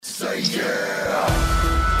Say yeah.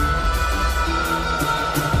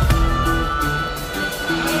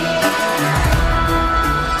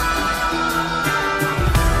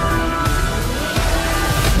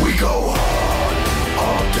 We go hard,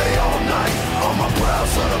 all day, all night. On my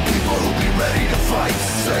brows are the people who be ready to fight.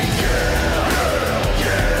 Say yeah,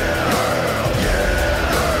 yeah, yeah,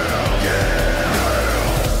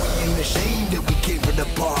 yeah. We ain't ashamed that we came from the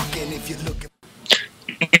park, and if you look at...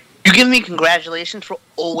 You give me congratulations for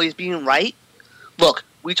always being right? Look,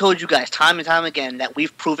 we told you guys time and time again that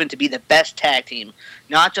we've proven to be the best tag team,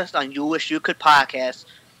 not just on You Wish You Could podcast,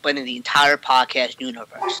 but in the entire podcast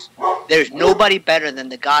universe. There's nobody better than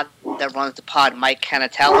the god that runs the pod, Mike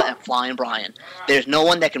Canatella and Flying Brian. There's no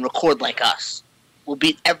one that can record like us. We'll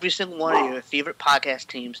beat every single one of your favorite podcast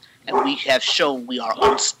teams, and we have shown we are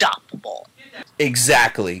unstoppable.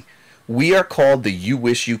 Exactly. We are called the You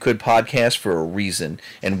Wish You Could podcast for a reason,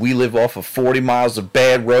 and we live off of 40 miles of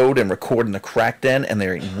bad road and record in the crack den, and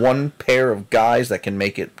there ain't one pair of guys that can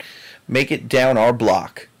make it down our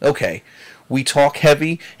block. Okay. We talk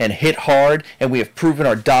heavy and hit hard, and we have proven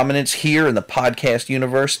our dominance here in the podcast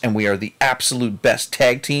universe, and we are the absolute best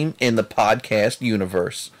tag team in the podcast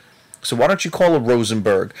universe. So why don't you call a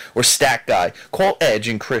Rosenberg or Stack Guy, call Edge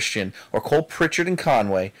and Christian, or call Pritchard and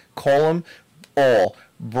Conway, call them all,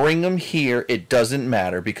 bring them here, it doesn't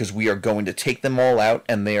matter, because we are going to take them all out,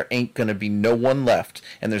 and there ain't going to be no one left,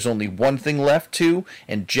 and there's only one thing left to,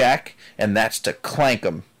 and Jack, and that's to clank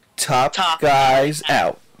them. Top guys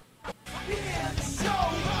out.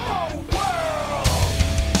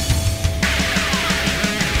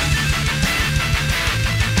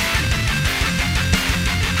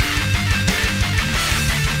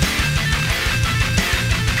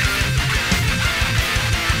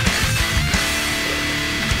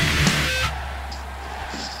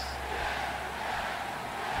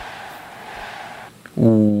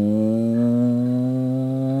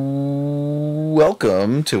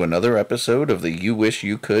 Welcome to another episode of the You Wish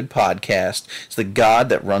You Could podcast. It's the god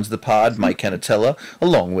that runs the pod, Mike Canatella,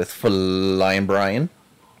 along with Flying Brian.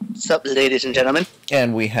 What's up, ladies and gentlemen?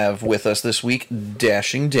 And we have with us this week,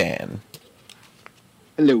 Dashing Dan.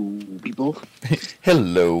 Hello, people.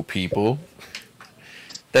 Hello, people.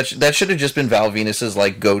 That should have just been Val Venus's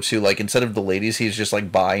like go-to. Like instead of the ladies, he's just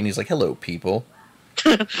like bye, and he's like, "Hello, people."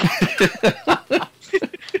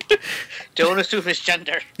 Don't assume his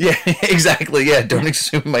gender. Yeah, exactly. Yeah, don't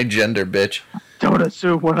assume my gender, bitch. Don't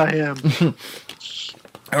assume what I am.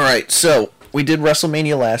 All right, so we did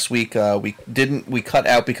WrestleMania last week. We cut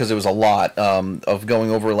out because it was a lot of going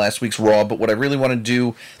over last week's Raw. But what I really want to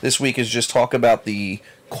do this week is just talk about the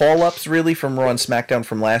call-ups, really, from Raw and SmackDown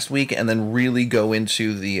from last week, and then really go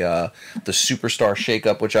into the Superstar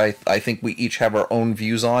Shakeup, which I think we each have our own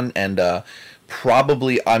views on, and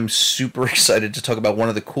probably I'm super excited to talk about one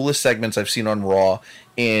of the coolest segments I've seen on Raw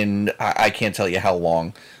in I can't tell you how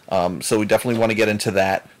long. So we definitely want to get into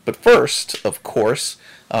that. But first, of course,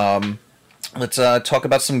 let's talk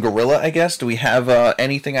about some Gorilla, I guess. Do we have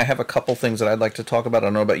anything? I have a couple things that I'd like to talk about. I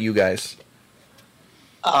don't know about you guys.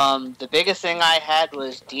 The biggest thing I had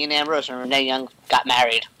was Dean Ambrose and Renee Young got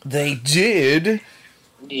married. They did?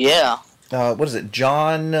 Yeah. What is it?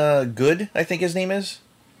 John Good, I think his name is?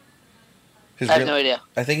 I have no idea.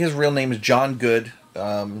 I think his real name is John Good.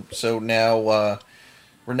 So now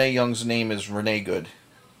Renee Young's name is Renee Good.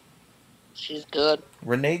 She's good.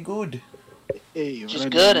 Renee Good. Hey, she's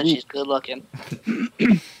good and she's good looking.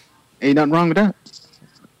 Ain't nothing wrong with that.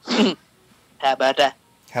 How about that?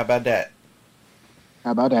 How about that?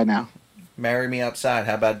 How about that now? Marry me outside.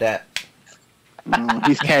 How about that?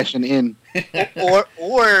 He's cashing in.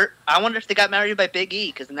 or I wonder if they got married by Big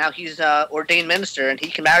E, because now he's ordained minister and he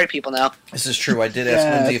can marry people now. This is true. I did ask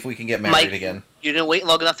Lindsay if we can get married Mike, again. You didn't wait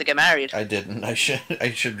long enough to get married. I didn't. I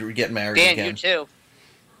should get married Dan, again. you too.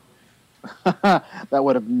 That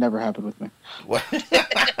would have never happened with me. What?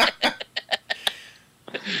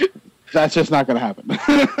 That's just not going to happen.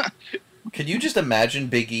 Can you just imagine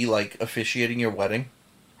Big E like officiating your wedding?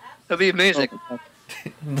 That'd be amazing.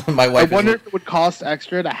 My wife. I wonder if it would cost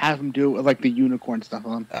extra to have him do like the unicorn stuff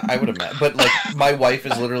on. I would imagine, but like my wife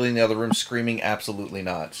is literally in the other room screaming, "Absolutely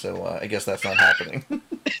not!" So I guess that's not happening.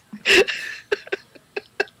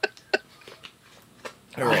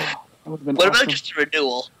 All right. What about just a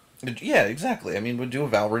renewal? Yeah, exactly. I mean, we'd do a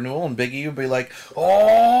vow renewal, and Big E would be like,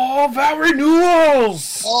 "Oh, vow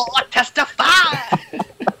renewals! Oh, testify!"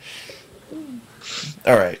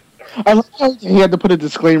 All right. I love how he had to put a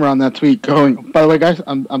disclaimer on that tweet going, by the way, guys,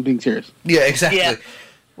 I'm being serious. Yeah, exactly. Yeah.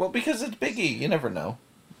 Well, because it's Big E, you never know.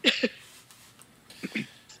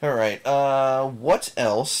 All right. What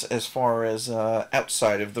else as far as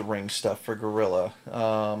outside of the ring stuff for Gorilla?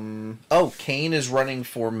 Kane is running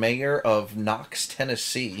for mayor of Knox,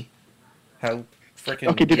 Tennessee. How Okay,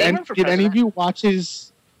 freaking... Did he run for did any of president? you watch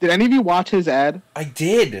his? Did any of you watch his ad? I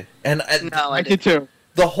did, and No, I did too.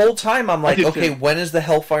 the whole time I'm like, did okay, too. when is the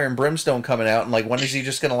Hellfire and Brimstone coming out? And like, when is he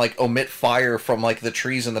just gonna like omit fire from like the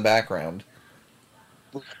trees in the background?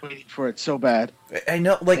 Waiting for it so bad. I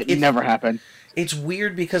know, like It never happened. It's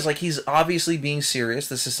weird because like he's obviously being serious.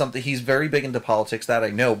 This is something he's very big into politics, that I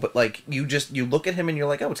know. But like you look at him and you're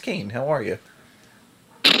like, oh, it's Kane. How are you?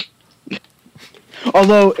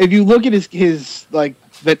 Although, if you look at his like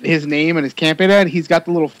his name and his campaign ad, he's got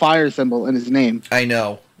the little fire symbol in his name. I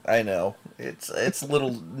know. It's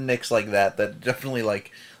little nicks like that definitely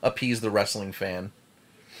like appease the wrestling fan.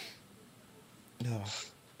 Ugh.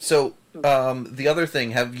 So the other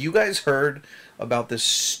thing, have you guys heard about this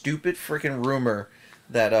stupid freaking rumor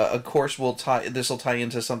that of course this will tie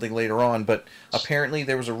into something later on, but apparently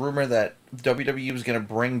there was a rumor that WWE was going to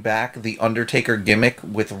bring back the Undertaker gimmick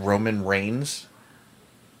with Roman Reigns.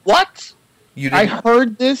 What? You I didn't?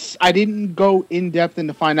 heard this. I didn't go in depth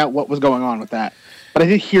to find out what was going on with that, but I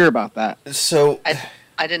did hear about that. So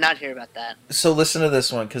I did not hear about that. So listen to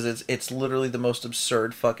this one, because it's literally the most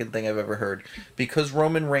absurd fucking thing I've ever heard. Because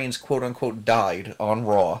Roman Reigns, quote unquote, died on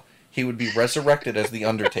Raw, he would be resurrected as the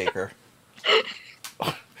Undertaker.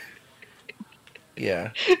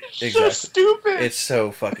 Yeah, exactly. So stupid. It's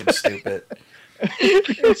so fucking stupid.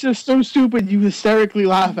 It's just so stupid. You hysterically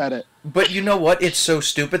laugh at it. But you know what? It's so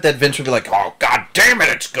stupid that Vince would be like, "Oh, god damn it,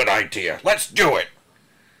 it's a good idea. Let's do it."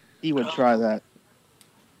 He would try that.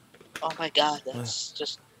 Oh my god, that's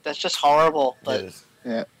just horrible, but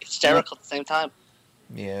Yeah. hysterical at the same time.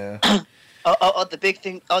 Yeah. The big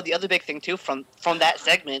thing. Oh, the other big thing too from that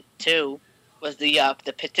segment too was the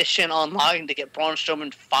petition online to get Braun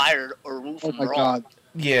Strowman fired or removed Oh from my Raw. god.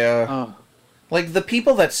 Yeah. Oh. Like, the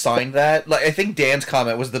people that signed that, like, I think Dan's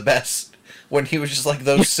comment was the best when he was just like,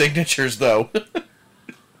 those signatures, though.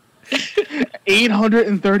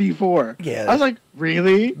 834. Yeah. I was like,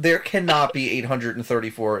 really? There cannot be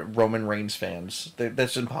 834 Roman Reigns fans.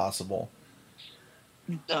 That's impossible.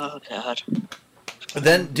 Oh god.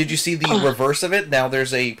 Then, did you see the reverse of it? Now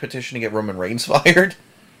there's a petition to get Roman Reigns fired.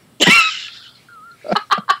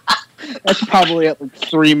 That's probably at like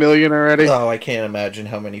 3 million already. Oh, I can't imagine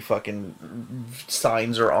how many fucking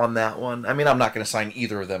signs are on that one. I mean, I'm not going to sign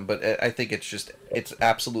either of them, but I think it's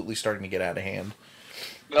absolutely starting to get out of hand.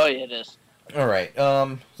 Oh yeah, it is. All right,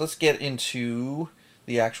 let's get into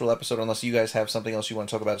the actual episode, unless you guys have something else you want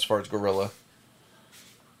to talk about as far as Gorilla.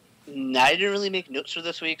 No, I didn't really make notes for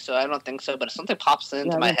this week, so I don't think so. But if something pops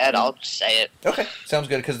into Yeah, my me head, too. I'll just say it. Okay, sounds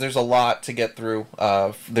good, because there's a lot to get through.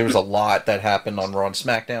 There was a lot that happened on Raw and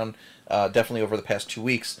SmackDown, definitely over the past 2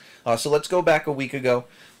 weeks. So let's go back a week ago.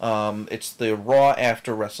 It's the Raw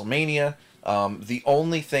after WrestleMania. The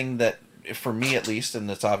only thing that, for me at least, and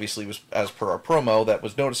this obviously was as per our promo, that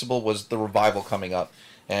was noticeable was the Revival coming up.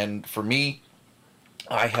 And for me,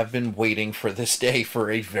 I have been waiting for this day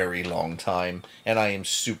for a very long time, and I am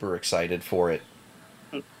super excited for it.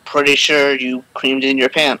 Pretty sure you creamed in your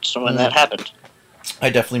pants when that happened. I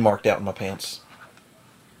definitely marked out in my pants.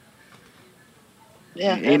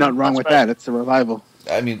 Yeah, Ain't nothing wrong with that. It's a revival.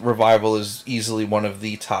 I mean, Revival is easily one of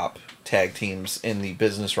the top tag teams in the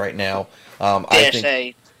business right now. I think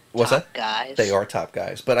say what's top that? guys. They are top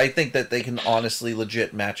guys, but I think that they can honestly,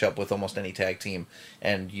 legit match up with almost any tag team,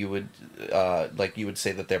 and you would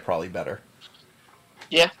say that they're probably better.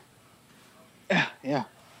 Yeah. Yeah.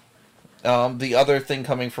 The other thing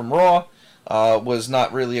coming from Raw was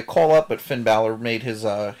not really a call up, but Finn Balor made his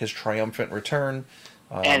triumphant return.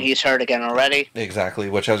 And he's hurt again already. Exactly,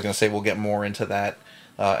 which I was going to say we'll get more into that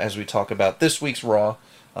as we talk about this week's Raw.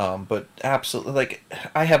 But absolutely, like,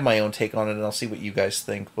 I have my own take on it, and I'll see what you guys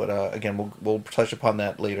think. But again, we'll touch upon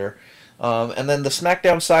that later. And then the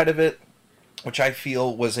SmackDown side of it, which I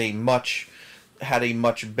feel had a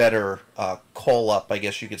much better call up, I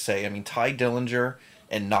guess you could say. I mean, Ty Dillinger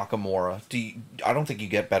and Nakamura. I don't think you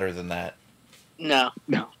get better than that. No.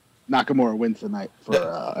 Nakamura wins tonight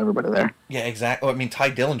for everybody there. Yeah, exactly. I mean,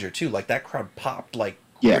 Ty Dillinger too. Like, that crowd popped like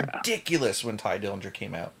ridiculous when Ty Dillinger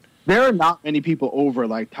came out. There are not many people over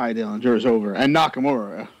like Ty Dillinger is over, and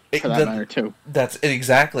Nakamura for that matter too. That's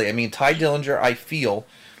exactly. I mean, Ty Dillinger, I feel,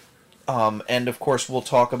 and of course we'll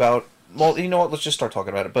talk about. Well, you know what? Let's just start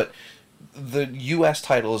talking about it. But the U.S.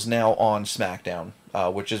 title is now on SmackDown,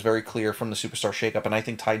 which is very clear from the Superstar Shakeup, and I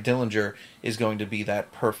think Ty Dillinger is going to be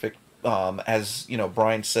that perfect as you know,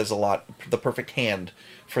 Brian says a lot, the perfect hand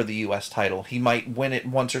for the U.S. title. He might win it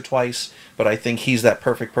once or twice, but I think he's that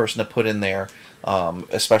perfect person to put in there,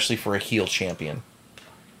 especially for a heel champion.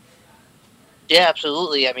 Yeah,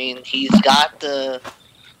 absolutely. I mean, he's got the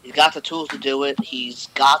tools to do it. He's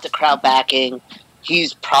got the crowd backing.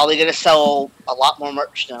 He's probably going to sell a lot more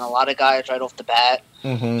merch than a lot of guys right off the bat.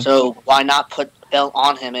 Mm-hmm. So why not put the belt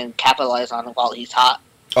on him and capitalize on him while he's hot?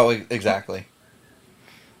 Oh, exactly.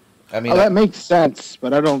 I mean, that makes sense,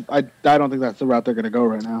 but I don't think that's the route they're going to go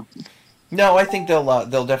right now. No, I think they'll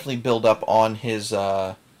definitely build up on his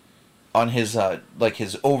like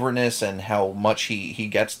his overness and how much he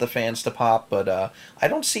gets the fans to pop, but I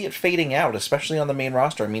don't see it fading out, especially on the main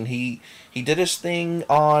roster. I mean, he did his thing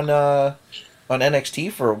on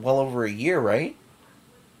NXT for well over a year, right?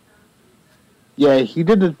 Yeah, he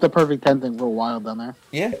did the Perfect 10 thing for a while down there.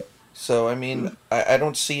 Yeah. So, I mean, I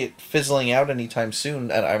don't see it fizzling out anytime soon.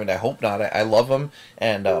 And I mean, I hope not. I love him,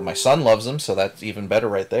 and my son loves him, so that's even better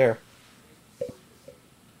right there.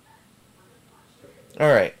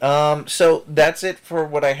 All right. So that's it for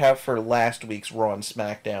what I have for last week's Raw and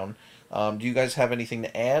SmackDown. Do you guys have anything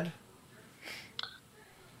to add?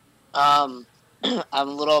 I'm a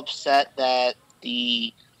little upset that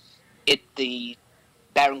the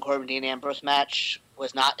Baron Corbin Dean Ambrose match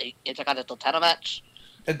was not an Intercontinental title match.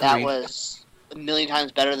 Agreed. That was a million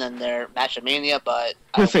times better than their match at Mania, but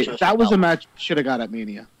that was a match should have got at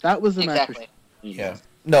Mania. That was a exactly. match. Yeah.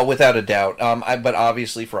 No, without a doubt. But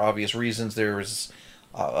obviously, for obvious reasons, there was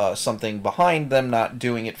something behind them not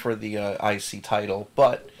doing it for the IC title.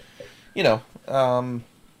 But you know,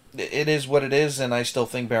 it is what it is, and I still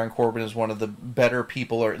think Baron Corbin is one of the better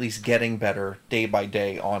people, or at least getting better day by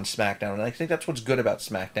day on SmackDown. And I think that's what's good about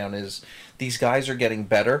SmackDown is these guys are getting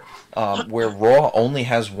better, where Raw only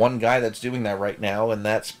has one guy that's doing that right now, and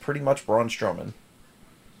that's pretty much Braun Strowman.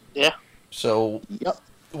 Yeah. So, Yep.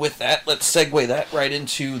 With that, let's segue that right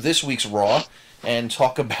into this week's Raw and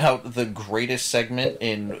talk about the greatest segment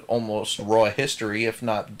in almost Raw history, if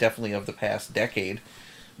not definitely of the past decade.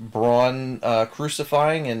 Braun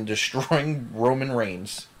crucifying and destroying Roman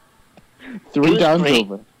Reigns. 3 times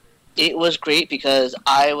over. It was great because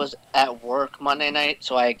I was at work Monday night,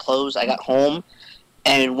 so I got home,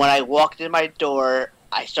 and when I walked in my door,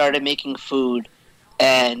 I started making food,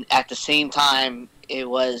 and at the same time, it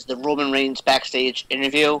was the Roman Reigns backstage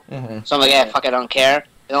interview. Mm-hmm. So I'm like, yeah, fuck, I don't care.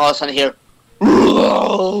 And all of a sudden I hear,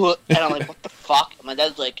 and I'm like, what the fuck? And my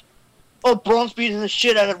dad's like, oh, Braun's beating the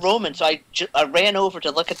shit out of Roman. So I ran over to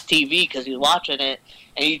look at the TV because he was watching it,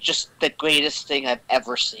 and he's just the greatest thing I've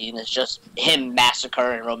ever seen. It's just him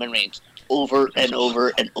massacring Roman Reigns over and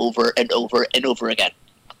over and over and over and over again.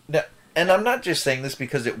 Now, and I'm not just saying this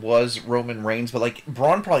because it was Roman Reigns, but like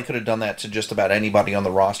Braun probably could have done that to just about anybody on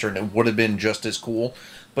the roster, and it would have been just as cool.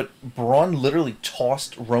 But Braun literally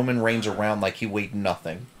tossed Roman Reigns around like he weighed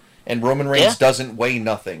nothing, and Roman Reigns doesn't weigh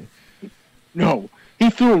nothing. No. He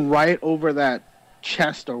threw him right over that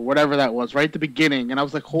chest or whatever that was, right at the beginning, and I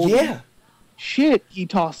was like, holy shit, he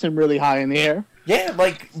tossed him really high in the air. Yeah,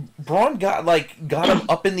 like, Braun got him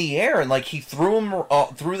up in the air, and, like, he threw him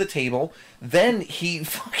through the table, then he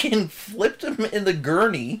fucking flipped him in the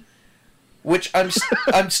gurney, which I'm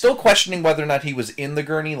still questioning whether or not he was in the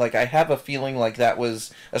gurney. Like, I have a feeling like that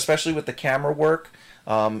was, especially with the camera work,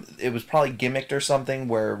 it was probably gimmicked or something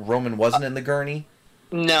where Roman wasn't in the gurney.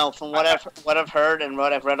 No, from what I've heard and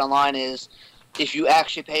what I've read online is, if you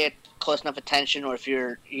actually pay it close enough attention, or if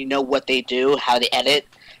you know what they do, how they edit,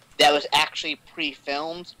 that was actually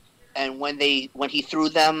pre-filmed, and when he threw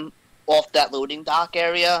them off that loading dock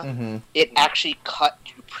area, it actually cut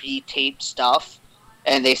to pre-taped stuff,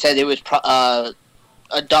 and they said it was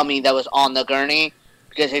a dummy that was on the gurney,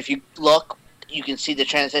 because if you look, you can see the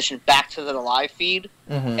transition back to the live feed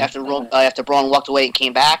after Braun walked away and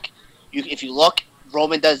came back. If you look,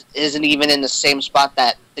 Roman isn't even in the same spot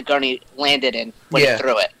that the gurney landed in when he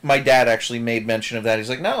threw it. My dad actually made mention of that. He's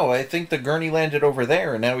like, no, I think the gurney landed over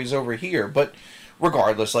there, and now he's over here. But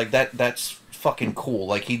regardless, like that's fucking cool.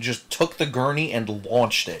 Like, he just took the gurney and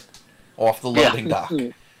launched it off the loading dock.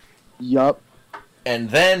 Yup.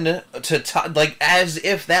 And then, like, as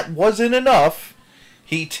if that wasn't enough,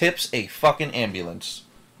 he tips a fucking ambulance.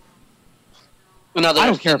 I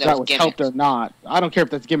don't care if that was helped or not. I don't care if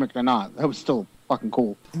that's gimmicked or not. That was still fucking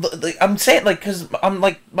cool. I'm saying, like, because I'm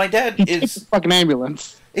like, my dad is a fucking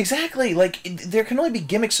ambulance. Exactly. Like, there can only be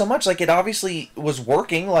gimmicks so much. Like, it obviously was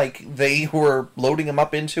working. Like, they were loading him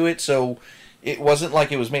up into it, so it wasn't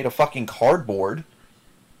like it was made of fucking cardboard.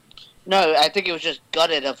 No, I think it was just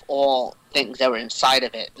gutted of all things that were inside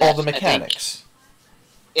of it. All the mechanics.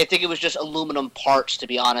 I think it was just aluminum parts, to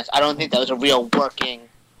be honest. I don't think that was a real working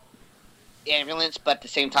ambulance, but at the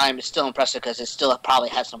same time, it's still impressive because it still probably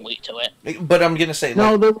has some weight to it. But I'm gonna say,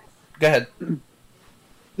 No, go ahead.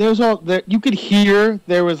 You could hear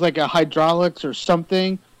there was like a hydraulics or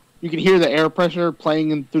something. You could hear the air pressure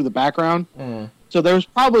playing in through the background. So there was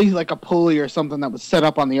probably like a pulley or something that was set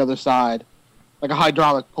up on the other side, like a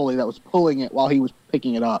hydraulic pulley that was pulling it while he was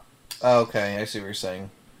picking it up. Okay, I see what you're saying.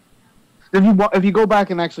 If you go back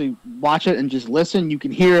and actually watch it and just listen, you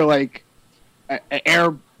can hear like an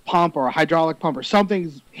air pump or a hydraulic pump or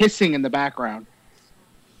something's hissing in the background.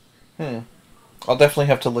 I'll definitely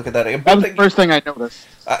have to look at that. That was the first thing I noticed.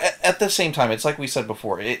 At the same time, it's like we said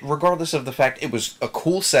before. Regardless of the fact it was a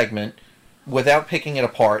cool segment, without picking it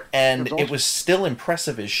apart, and it was still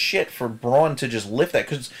impressive as shit for Braun to just lift that.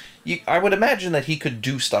 Because I would imagine that he could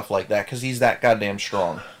do stuff like that because he's that goddamn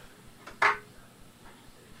strong.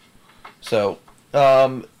 So,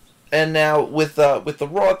 and now with the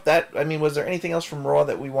Raw, was there anything else from Raw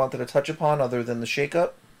that we wanted to touch upon other than the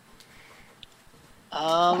shakeup?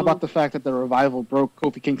 How about the fact that the Revival broke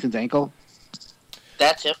Kofi Kingston's ankle?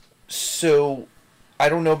 That's it. So, I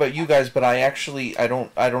don't know about you guys, but I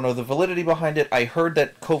don't know the validity behind it. I heard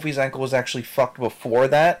that Kofi's ankle was actually fucked before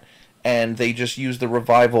that, and they just used the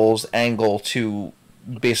Revival's angle to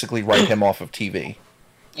basically write him off of TV.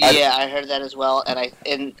 Yeah, I heard that as well, and I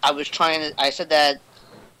said that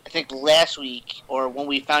I think last week or when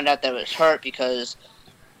we found out that it was hurt because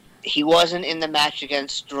he wasn't in the match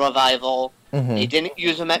against the Revival. Mm-hmm. They didn't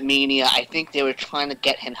use him at Mania. I think they were trying to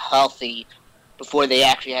get him healthy before they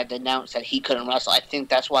actually had to announce that he couldn't wrestle. I think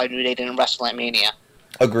that's why New Day didn't wrestle at Mania.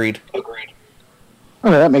 Agreed. Okay,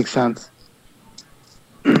 that makes sense.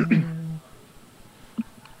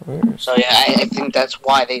 So yeah, I think that's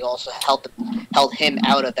why they also held him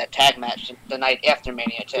out of that tag match the night after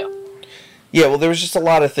Mania too. Yeah, well, there was just a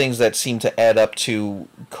lot of things that seemed to add up to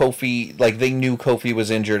Kofi. Like, they knew Kofi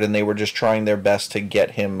was injured, and they were just trying their best to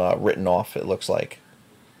get him written off, it looks like.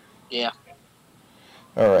 Yeah.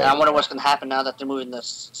 All right. And I wonder what's going to happen now that they're moving to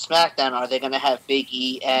SmackDown. Are they going to have Big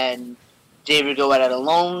E and David go at it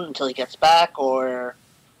alone until he gets back, or...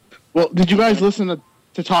 Well, did you guys listen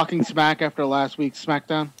to Talking Smack after last week's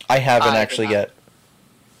SmackDown? I haven't actually yet.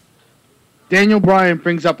 Daniel Bryan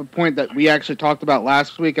brings up a point that we actually talked about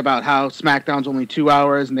last week about how SmackDown's only 2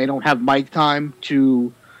 hours and they don't have mic time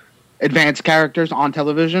to advance characters on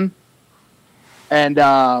television. And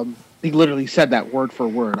he literally said that word for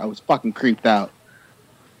word. I was fucking creeped out.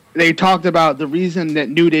 They talked about the reason that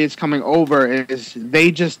New Day is coming over is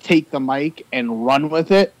they just take the mic and run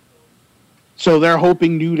with it. So they're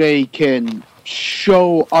hoping New Day can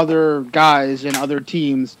show other guys and other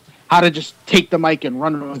teams how to just take the mic and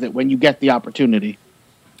run with it when you get the opportunity.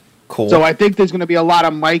 Cool. So I think there's going to be a lot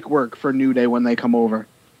of mic work for New Day when they come over.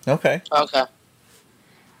 Okay. Okay.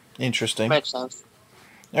 Interesting. Makes sense.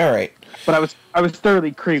 All right. But I was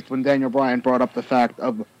thoroughly creeped when Daniel Bryan brought up the fact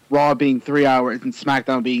of Raw being 3 hours and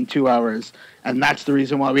SmackDown being 2 hours, and that's the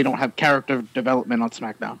reason why we don't have character development on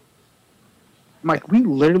SmackDown. I'm like, we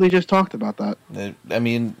literally just talked about that. I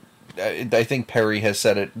mean, I think Perry has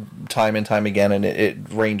said it time and time again, and it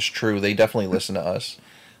ranged true. They definitely listen to us.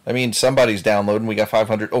 I mean, somebody's downloading. We got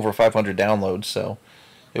over 500 downloads, so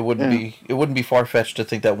it wouldn't be far fetched to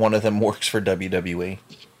think that one of them works for WWE.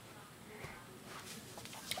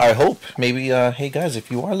 I hope maybe. Hey guys, if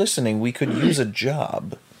you are listening, we could use a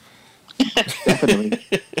job. Definitely.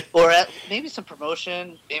 Or maybe some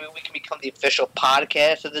promotion. Maybe we can become the official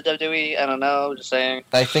podcast of the WWE. I don't know. Just saying.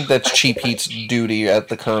 I think that's Cheap Heat's duty at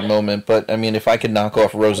the current moment. But I mean, if I could knock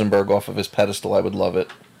off Rosenberg off of his pedestal, I would love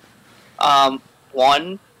it.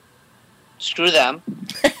 One, screw them.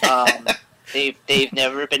 They've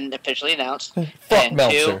never been officially announced. Fuck and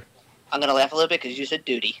Meltzer. Two, I'm gonna laugh a little bit because you said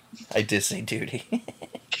duty. I did say duty.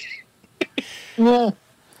 Yeah.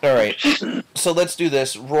 All right, so let's do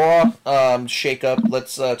this. Raw, shakeup.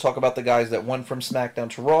 Let's talk about the guys that went from SmackDown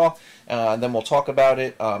to Raw, and then we'll talk about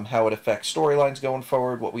it, how it affects storylines going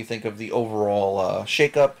forward, what we think of the overall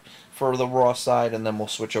shakeup for the Raw side, and then we'll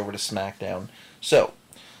switch over to SmackDown. So,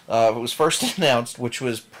 it was first announced, which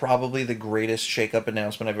was probably the greatest shakeup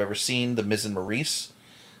announcement I've ever seen, The Miz and Maurice.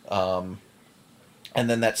 And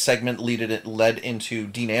then that segment led into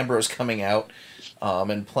Dean Ambrose coming out,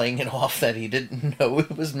 and playing it off that he didn't know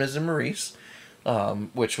it was Miz and Maurice,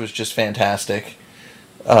 which was just fantastic.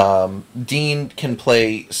 Dean can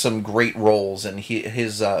play some great roles, and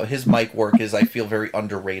his mic work is, I feel, very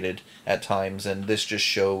underrated at times, and this just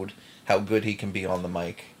showed how good he can be on the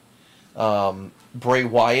mic. Bray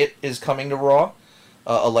Wyatt is coming to Raw,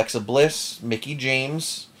 Alexa Bliss, Mickie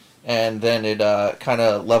James, and then it kind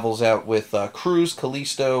of levels out with Cruz,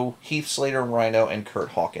 Kalisto, Heath Slater and Rhino, and Kurt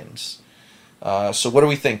Hawkins. So what do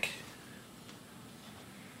we think?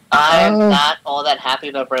 I'm not all that happy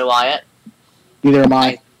about Bray Wyatt. Neither am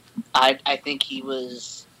I. I think he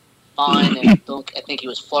was fine, and I think he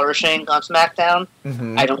was flourishing on SmackDown.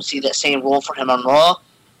 Mm-hmm. I don't see that same role for him on Raw,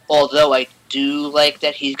 although I do like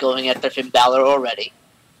that he's going after Finn Balor already.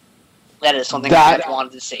 That is something I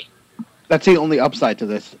wanted to see. That's the only upside to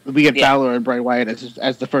this. We get Balor and Bray Wyatt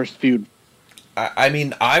as the first feud. I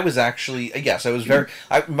mean, I was actually, yes, I was very,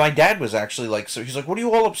 my dad was actually like, so he's like, what are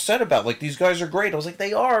you all upset about? Like, these guys are great. I was like,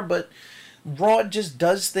 they are, but Raw just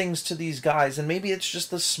does things to these guys, and maybe it's just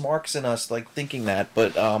the smarks in us, like, thinking that,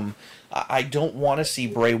 but, I don't want to see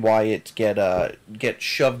Bray Wyatt get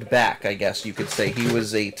shoved back, I guess you could say. He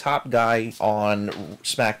was a top guy on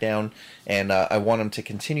SmackDown, and I want him to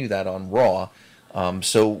continue that on Raw.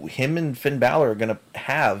 So him and Finn Balor are going to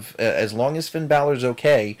have, as long as Finn Balor's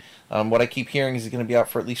okay, what I keep hearing is he's going to be out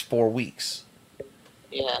for at least 4 weeks.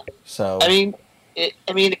 Yeah. So I mean,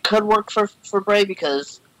 it could work for Bray,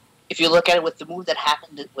 because if you look at it with the move that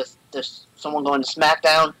happened with someone going to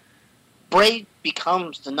SmackDown, Bray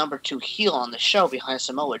becomes the number 2 heel on the show behind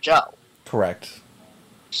Samoa Joe. correct.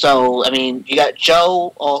 So, I mean, you got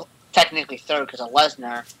Joe, well, technically third because of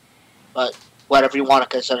Lesnar, but whatever you want to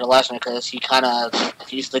consider Lesnar, because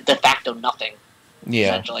he's the de facto nothing,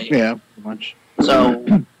 essentially. Yeah, pretty much.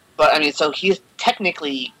 So, but I mean, so he's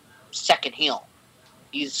technically second heel.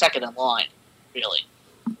 He's second in line, really.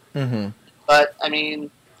 Mm-hmm. But I mean,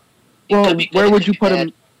 well, where would you put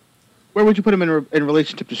him? Where would you put him in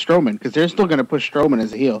relationship to Strowman? Because they're still going to push Strowman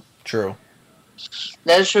as a heel. True.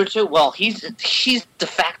 That is true too. Well, he's de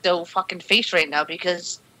facto fucking face right now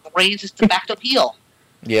because Reigns is de facto heel.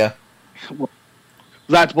 Yeah.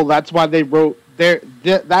 That's why they wrote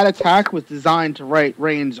that attack was designed to write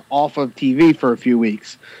Reigns off of TV for a few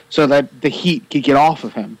weeks so that the heat could get off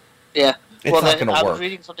of him. Yeah. It's well, not going to work. I was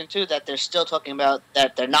reading something too that they're still talking about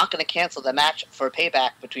that they're not going to cancel the match for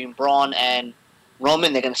Payback between Braun and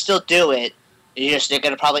Roman. They're going to still do it. They're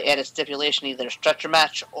going to probably add a stipulation, either a stretcher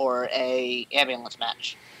match or a ambulance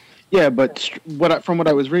match. Yeah, but from what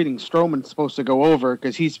I was reading, Strowman's supposed to go over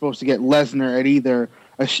because he's supposed to get Lesnar at either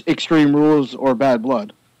Extreme Rules or Bad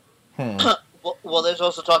Blood. Well, there's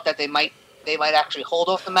also talk that they might actually hold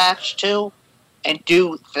off the match too, and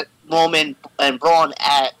do Roman and Braun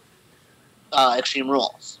at Extreme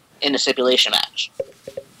Rules in a stipulation match.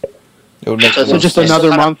 It would make So just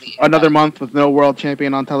another month with no world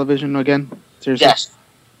champion on television again. Seriously? Yes.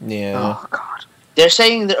 Yeah. Oh God. They're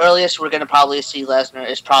saying the earliest we're going to probably see Lesnar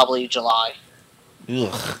is probably July.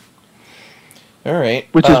 Ugh. All right.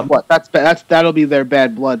 Which is what? That'll be their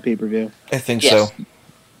Bad Blood pay-per-view. I think Yes. so.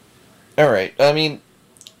 All right. I mean,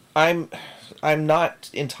 I'm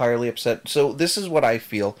not entirely upset. So this is what I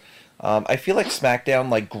feel. I feel like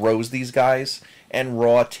SmackDown grows these guys, and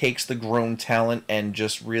Raw takes the grown talent and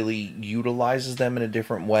just really utilizes them in a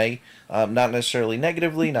different way. Not necessarily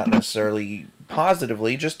negatively, not necessarily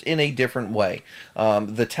positively, just in a different way.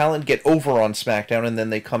 The talent get over on SmackDown, and then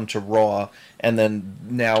they come to Raw, and then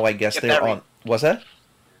now I guess they're on. What's that?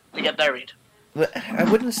 They get buried. I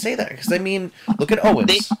wouldn't say that, because I mean, look at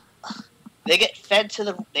Owens. They get fed to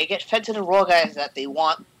the Raw guys that they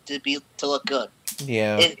want to look good.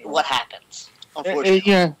 Yeah. Is what happens. Unfortunately.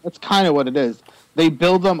 Yeah, that's kind of what it is. They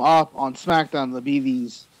build them up on SmackDown to be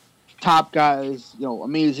these top guys,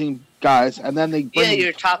 amazing guys, and then they bring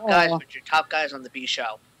your top guys, but your top guys on the B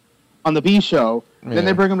show. On the B show, then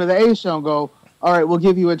they bring them to the A show and go, all right, we'll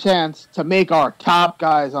give you a chance to make our top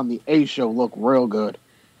guys on the A show look real good.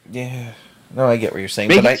 Yeah. No, I get what you're saying.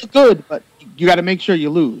 Make it look good, but you got to make sure you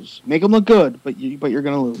lose. Make them look good, but you're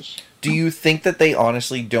going to lose. Do you think that they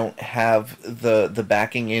honestly don't have the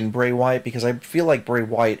backing in Bray Wyatt? Because I feel like Bray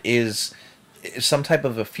Wyatt is some type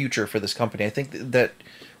of a future for this company. I think that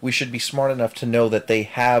we should be smart enough to know that they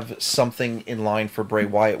have something in line for Bray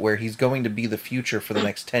Wyatt where he's going to be the future for the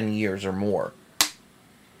next 10 years or more.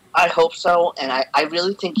 I hope so, and I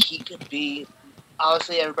really think he could be.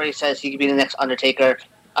 Obviously, everybody says he could be the next Undertaker.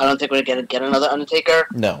 I don't think we're going to get another Undertaker.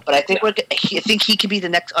 No. But I think he could be the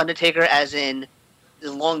next Undertaker, as in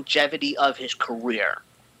the longevity of his career.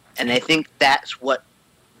 And I think that's what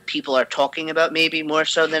people are talking about, maybe more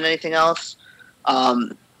so than anything else.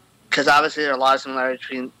 Because obviously there are a lot of similarities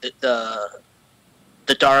between the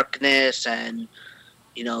darkness and,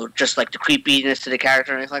 just like the creepiness to the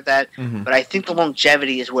character and anything like that. Mm-hmm. But I think the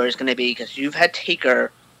longevity is where it's going to be, because you've had Taker.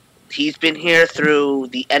 He's been here through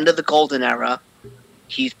the end of the Golden Era.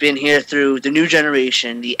 He's been here through the New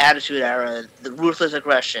Generation, the Attitude Era, the Ruthless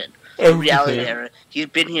Aggression, the Reality Era. He's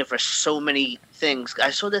been here for so many things. I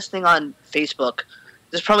saw this thing on Facebook.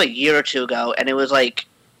 This is probably a year or two ago, and it was like,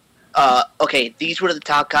 okay, these were the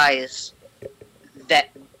top guys that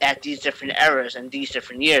at these different eras and these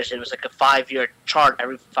different years. It was like a 5-year chart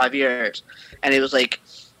every 5 years, and it was like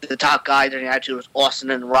the top guy during the Attitude was Austin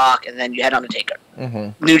and Rock, and then you had Undertaker.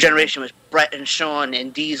 Mm-hmm. New generation was Brett and Shawn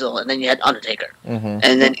and Diesel, and then you had Undertaker. Mm-hmm.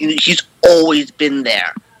 And then he's always been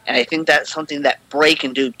there. And I think that's something that Bray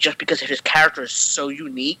can do just because his character is so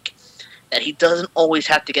unique that he doesn't always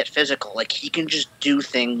have to get physical. Like, he can just do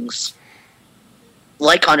things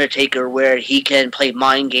like Undertaker where he can play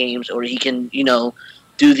mind games, or he can,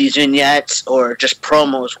 do these vignettes or just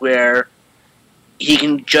promos where he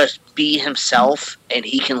can just be himself and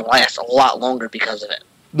he can last a lot longer because of it.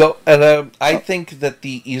 No, and I think that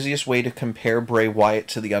the easiest way to compare Bray Wyatt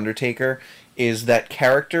to The Undertaker is that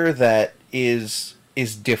character that is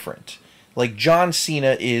different. Like, John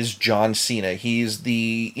Cena is John Cena. He's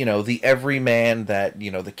the everyman that,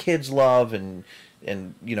 the kids love and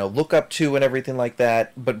look up to and everything like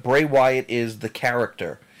that. But Bray Wyatt is the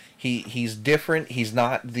character. He's different. He's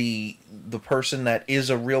not the person that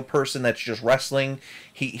is a real person that's just wrestling.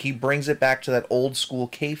 He brings it back to that old school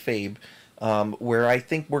kayfabe, where I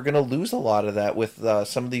think we're going to lose a lot of that with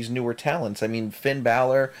some of these newer talents. I mean, Finn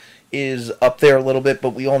Balor is up there a little bit,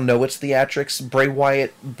 but we all know it's theatrics. Bray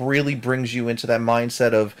Wyatt really brings you into that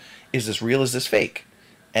mindset of, is this real, is this fake?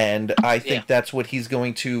 And I think that's what he's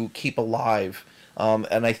going to keep alive.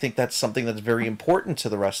 And I think that's something that's very important to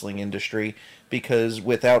the wrestling industry, because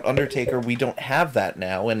without Undertaker, we don't have that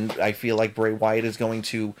now, and I feel like Bray Wyatt is going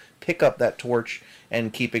to pick up that torch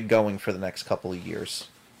and keep it going for the next couple of years.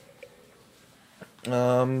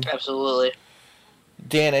 Absolutely.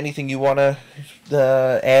 Dan, anything you want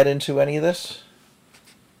to add into any of this?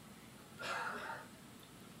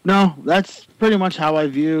 No, that's pretty much how I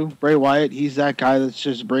view Bray Wyatt. He's that guy that's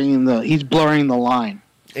just he's blurring the line.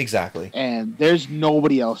 Exactly. And there's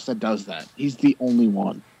nobody else that does that. He's the only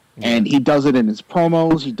one. Yeah. And he does it in his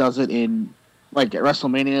promos. He does it in, like, at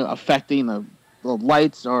WrestleMania, affecting the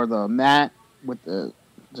lights or the mat with the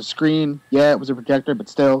screen. Yeah, it was a projector, but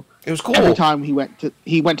still. It was cool. Every time he went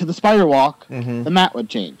to the spider walk, the mat would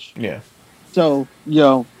change. Yeah. So,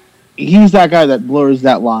 he's that guy that blurs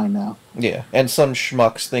that line now. Yeah, and some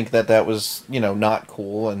schmucks think that was, not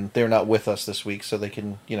cool, and they're not with us this week, so they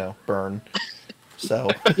can, burn. So.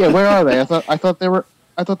 Yeah, where are they? I thought they were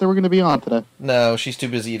going to be on today. No, she's too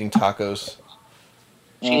busy eating tacos.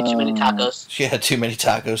 She ate too many tacos. She had too many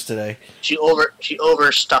tacos today. She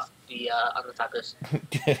overstuffed on the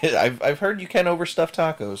tacos. I've heard you can overstuff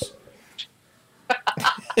tacos.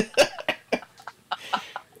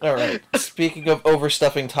 All right. Speaking of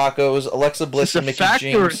overstuffing tacos, Alexa Bliss and Mickey James. Fact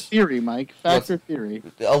or theory, Mike? Fact or theory?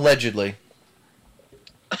 Allegedly.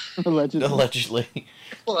 Allegedly.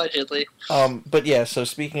 But yeah, so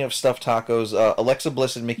speaking of stuffed tacos, Alexa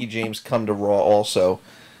Bliss and Mickey James come to Raw also.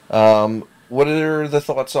 What are the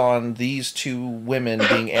thoughts on these two women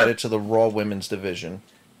being added to the Raw Women's division?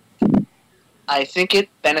 I think it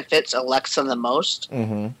benefits Alexa the most.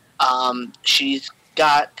 Mm-hmm. She's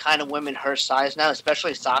got kind of women her size now,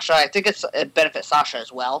 especially Sasha. I think it benefits Sasha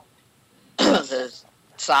as well, because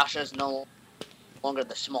Sasha's no longer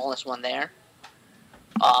the smallest one there.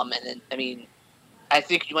 And then, I mean, I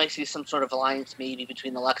think you might see some sort of alliance maybe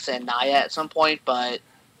between Alexa and Nia at some point, but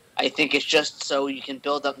I think it's just so you can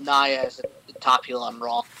build up Nia as the top heel on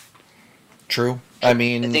Raw. True. I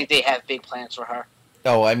mean, I think they have big plans for her.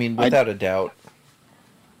 Oh, I mean, without a doubt.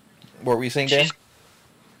 What were you saying, Dan?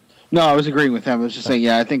 No, I was agreeing with him. I was just saying,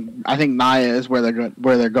 yeah, I think Nia is where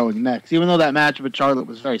they're going next. Even though that match with Charlotte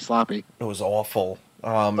was very sloppy. It was awful.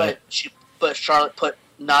 But Charlotte put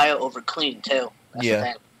Nia over clean too. That's the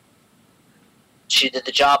thing. She did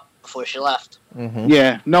the job before she left. Mm-hmm.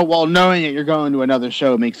 Yeah. No, well, knowing that you're going to another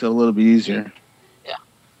show makes it a little bit easier. Yeah.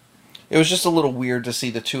 It was just a little weird to see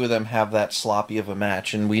the two of them have that sloppy of a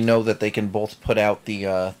match, and we know that they can both put out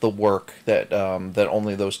the work that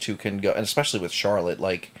only those two can go, and especially with Charlotte.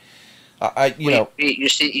 Like, you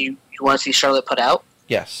want to see Charlotte put out?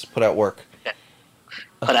 Yes, put out work. Okay.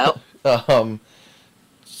 Put out.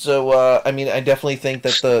 So, I mean, I definitely think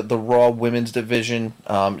that the Raw Women's division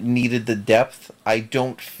needed the depth. I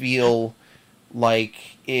don't feel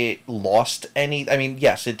like it lost any. I mean,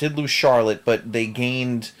 yes, it did lose Charlotte, but they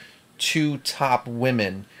gained two top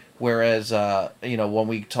women. Whereas, when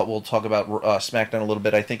we'll talk about SmackDown a little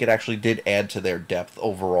bit, I think it actually did add to their depth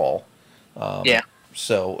overall. Yeah.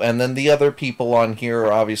 So, and then the other people on here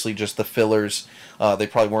are obviously just the fillers. They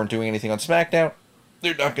probably weren't doing anything on SmackDown.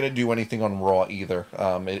 They're not going to do anything on Raw either.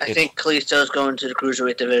 I think Kalisto's going to the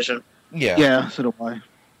Cruiserweight division. Yeah. Yeah, so do I.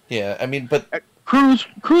 Yeah, I mean, but... Cruz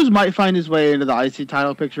might find his way into the IC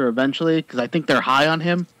title picture eventually, because I think they're high on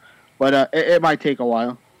him, but it might take a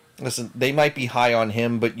while. Listen, they might be high on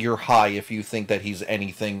him, but you're high if you think that he's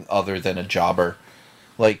anything other than a jobber.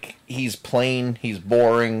 Like, he's plain, he's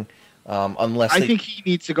boring, unless I think he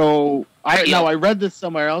needs to go. I read this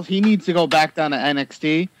somewhere else. He needs to go back down to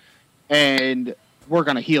NXT and work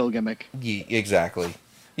on a heel gimmick. Yeah, exactly.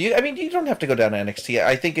 You don't have to go down to NXT.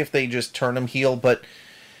 I think if they just turn him heel, but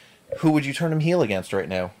who would you turn him heel against right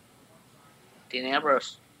now? Dean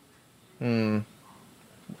Ambrose. I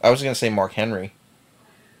was going to say Mark Henry.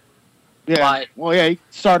 Yeah. Why? Well, yeah, you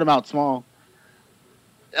start him out small.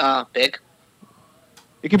 Big.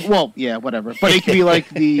 It could, well, yeah, whatever. But it could be like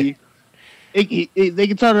they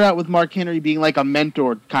could start it out with Mark Henry being like a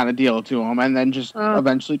mentor kind of deal to him, and then just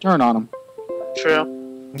eventually turn on him.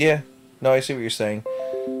 True. Yeah. No, I see what you're saying.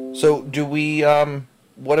 So, do we,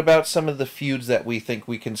 what about some of the feuds that we think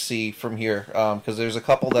we can see from here? Because there's a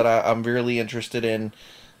couple that I'm really interested in.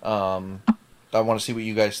 I want to see what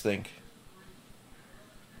you guys think.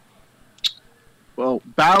 Well,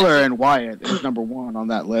 Balor and Wyatt is number one on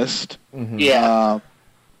that list. Mm-hmm. Yeah.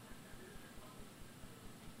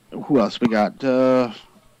 Who else we got? Bray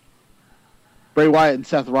Wyatt and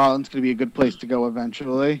Seth Rollins going to be a good place to go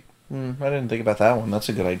eventually. I didn't think about that one. That's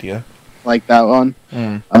a good idea. Like that one.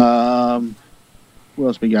 Who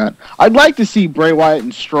else we got? I'd like to see Bray Wyatt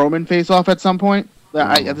and Strowman face off at some point.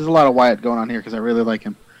 There's a lot of Wyatt going on here because I really like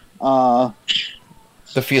him.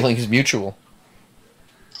 The feeling is mutual.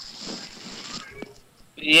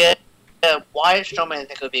 Yeah. Wyatt Strowman, I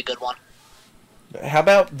think would be a good one. How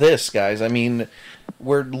about this, guys? I mean,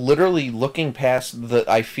 we're literally looking past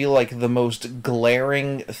I feel like the most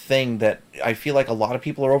glaring thing that I feel like a lot of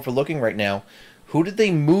people are overlooking right now. Who did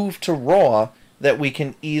they move to Raw that we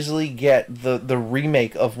can easily get the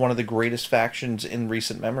remake of one of the greatest factions in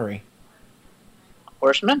recent memory?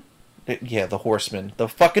 Horseman? Yeah, the Horsemen. The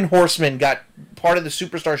fucking Horsemen got part of the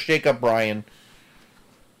Superstar Shakeup, Brian.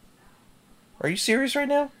 Are you serious right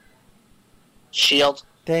now? Shield.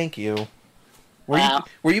 Thank you. Were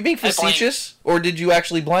you being I blanked. facetious, or did you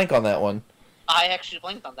actually blank on that one? I actually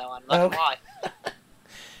blinked on that one. Not gonna lie.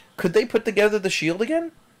 Could they put together the Shield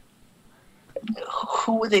again?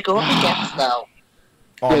 Who would they go up against, though?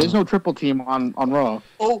 Yeah, there's no triple team on Raw.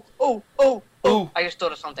 Oh! I just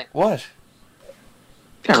thought of something. What?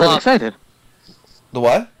 Yeah, really excited. The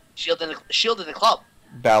what? Shield in the club.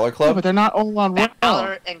 Balor Yeah, Club? but they're not all on Raw.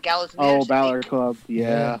 Balor and Gallows and Anderson. Balor Club.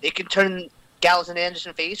 Yeah. They can turn Gallows and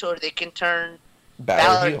Anderson face, or they can turn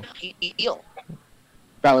Balor heel.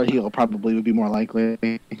 Balor heel probably would be more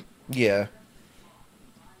likely. Yeah.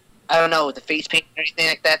 I don't know, the face paint or anything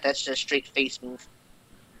like that. That's just straight face move.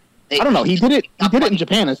 I don't know. He did it. He did it in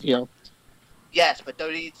Japan as heel. Yes, but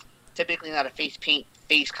he's typically not a face paint,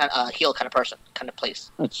 heel kind of person, kind of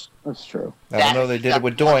place. That's true. I don't know. They did it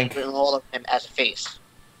with Doink. All of him as a face.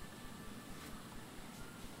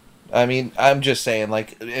 I mean, I'm just saying,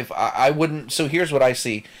 like, if I wouldn't... So here's what I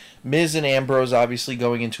see. Miz and Ambrose obviously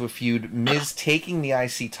going into a feud. Miz taking the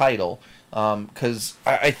IC title. Because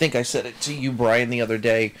I think I said it to you, Brian, the other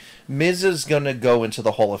day. Miz is going to go into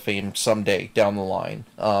the Hall of Fame someday down the line.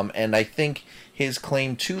 And I think his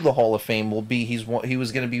claim to the Hall of Fame will be he's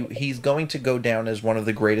going to go down as one of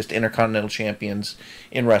the greatest Intercontinental Champions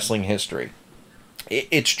in wrestling history.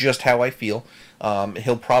 It's just how I feel.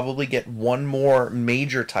 He'll probably get one more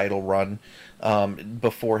major title run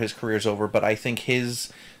before his career's over, but I think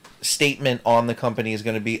his statement on the company is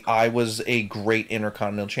going to be, I was a great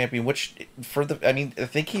Intercontinental Champion, which, I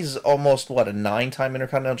think he's almost, a 9-time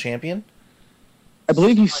Intercontinental Champion? I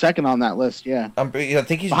believe he's second on that list, yeah. I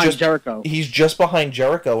think he's behind Jericho. He's just behind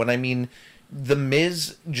Jericho, and I mean, The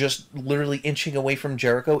Miz just literally inching away from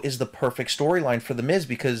Jericho is the perfect storyline for The Miz,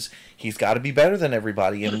 because he's got to be better than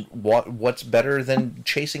everybody, and what's better than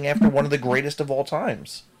chasing after one of the greatest of all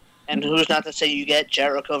times? And who's not to say you get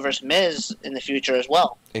Jericho versus Miz in the future as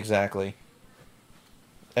well? Exactly.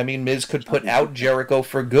 I mean, Miz could put out Jericho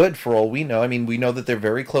for good, for all we know. I mean, we know that they're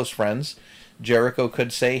very close friends. Jericho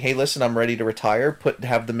could say, hey, listen, I'm ready to retire,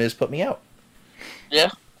 have The Miz put me out.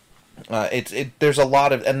 Yeah. There's a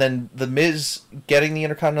lot of... And then The Miz getting the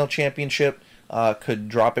Intercontinental Championship could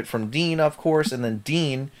drop it from Dean, of course, and then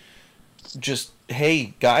Dean just,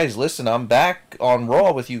 hey, guys, listen, I'm back on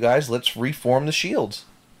Raw with you guys. Let's reform the Shields.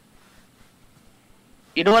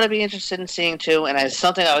 You know what I'd be interested in seeing, too? And it's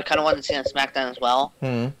something I would kind of want to see on SmackDown as well.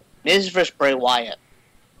 Miz versus Bray Wyatt.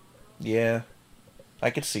 Yeah. I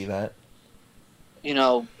could see that. You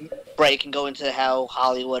know, Bray can go into how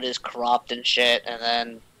Hollywood is corrupt and shit, and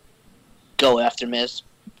then go after Miz.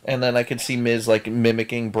 And then I could see Miz, like,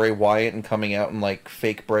 mimicking Bray Wyatt and coming out in, like,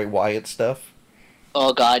 fake Bray Wyatt stuff.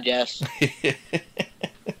 Oh, God, yes.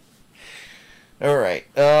 Alright.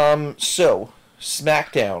 So,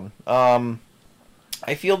 SmackDown.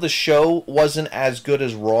 I feel the show wasn't as good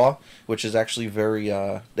as Raw, which is actually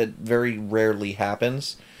that very rarely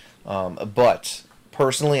happens. But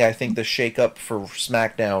personally, I think the shakeup for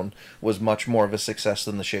SmackDown was much more of a success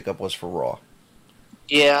than the shakeup was for Raw.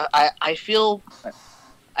 Yeah, I feel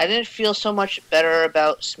I didn't feel so much better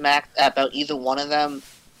about about either one of them,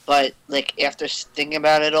 but like after thinking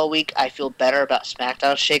about it all week, I feel better about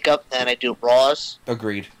SmackDown's shakeup than I do Raw's.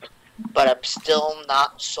 Agreed. But I'm still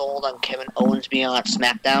not sold on Kevin Owens being on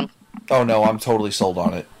SmackDown. Oh no, I'm totally sold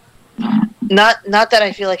on it. Not that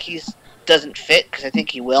I feel like he's doesn't fit, because I think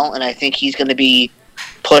he will, and I think he's going to be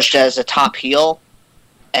pushed as a top heel.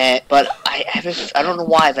 But I don't know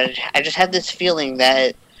why, but I just have this feeling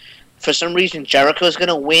that for some reason Jericho is going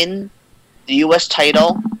to win the U.S.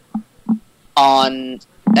 title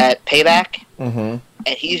at Payback, and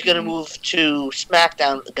he's going to move to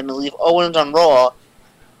SmackDown, going to leave Owens on Raw,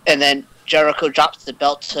 and then Jericho drops the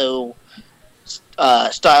belt to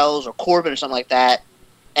Styles or Corbin or something like that,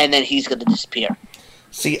 and then he's going to disappear.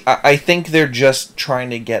 See, I think they're just trying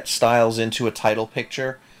to get Styles into a title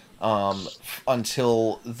picture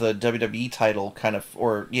until the WWE title the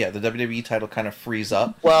WWE title kind of frees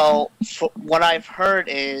up. Well, what I've heard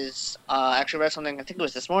is, actually read something, I think it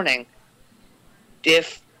was this morning,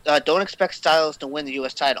 if don't expect Styles to win the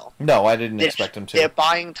U.S. title. No, I didn't expect him to. They're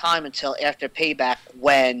buying time until after Payback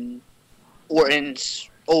when Orton's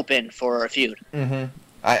open for a feud. Mm-hmm.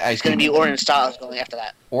 It's going to be Orton and Styles going after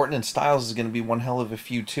that. Orton and Styles is going to be one hell of a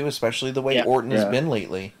feud too, especially the way Orton has been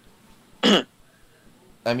lately.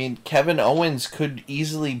 I mean, Kevin Owens could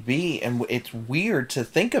easily be, and it's weird to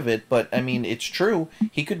think of it, but I mean, it's true.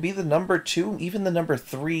 He could be the number 2, even the number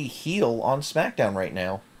 3 heel on SmackDown right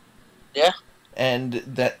now. Yeah. And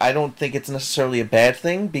that I don't think it's necessarily a bad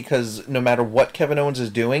thing, because no matter what Kevin Owens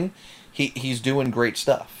is doing, he's doing great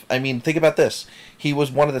stuff. I mean, think about this. He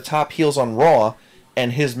was one of the top heels on Raw,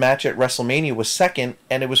 and his match at WrestleMania was second,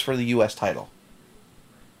 and it was for the U.S. title.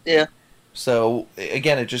 Yeah. So,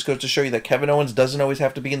 again, it just goes to show you that Kevin Owens doesn't always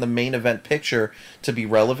have to be in the main event picture to be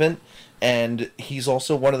relevant, and he's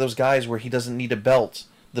also one of those guys where he doesn't need a belt.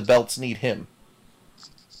 The belts need him.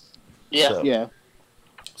 Yeah.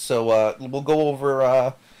 So we'll go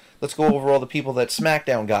over. Let's go over all the people that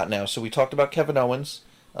SmackDown got now. So we talked about Kevin Owens,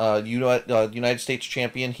 United States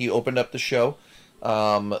champion. He opened up the show.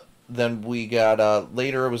 Then we got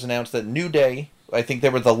later. It was announced that New Day. I think they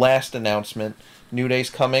were the last announcement. New Day's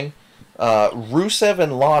coming. Rusev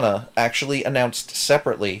and Lana actually announced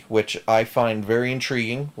separately, which I find very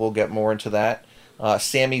intriguing. We'll get more into that.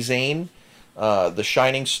 Sami Zayn. The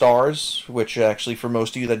Shining Stars, which actually for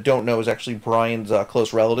most of you that don't know is actually Brian's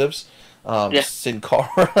close relatives, Sin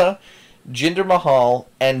Cara, Jinder Mahal,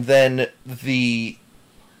 and then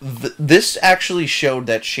this actually showed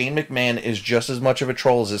that Shane McMahon is just as much of a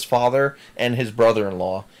troll as his father and his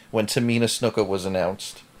brother-in-law when Tamina Snuka was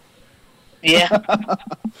announced. Yeah.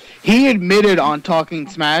 He admitted on Talking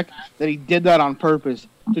Smack that he did that on purpose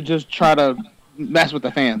to just try to mess with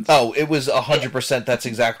the fans. Oh, it was 100%. That's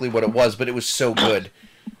exactly what it was, but it was so good.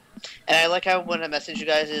 And I like how when I message you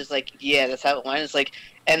guys is like, yeah, that's how it went. It's like,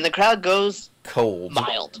 and the crowd goes cold,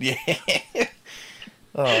 mild. Yeah.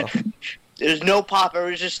 Oh. There's no pop. It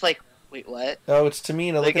was just like, wait, what? Oh, it's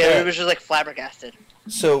Tamina. Look Like at that. it was just like flabbergasted.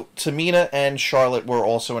 So Tamina and Charlotte were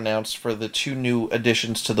also announced for the 2 new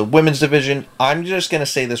additions to the women's division. I'm just gonna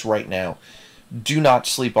say this right now: do not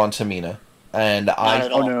sleep on Tamina. And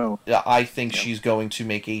I think she's going to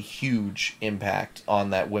make a huge impact on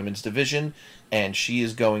that women's division, and she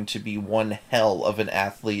is going to be one hell of an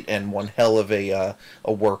athlete and one hell of a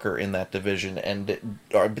worker in that division. And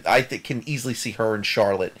I can easily see her and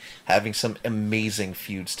Charlotte having some amazing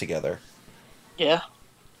feuds together. Yeah,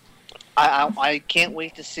 I can't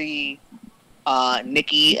wait to see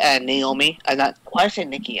Nikki and Naomi. Why did I say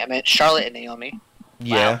Nikki? I meant Charlotte and Naomi.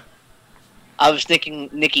 Yeah. Wow. I was thinking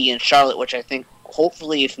Nikki and Charlotte, which I think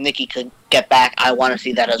hopefully if Nikki could get back, I want to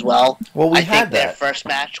see that as well. Well, I think their first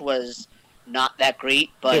match was not that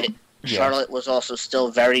great, but Charlotte was also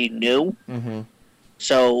still very new. Mm-hmm.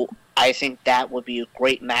 So I think that would be a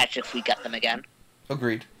great match if we got them again.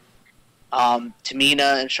 Agreed.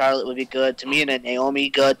 Tamina and Charlotte would be good. Tamina and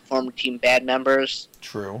Naomi, good. Former Team Bad members.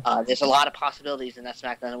 True. There's a lot of possibilities in that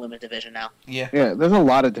SmackDown and Women's division now. Yeah. Yeah, there's a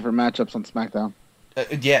lot of different matchups on SmackDown.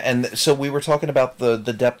 And so we were talking about the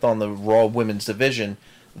depth on the Raw Women's division.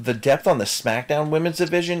 The depth on the SmackDown Women's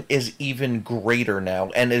division is even greater now.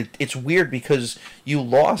 And it's weird because you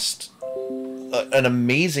lost an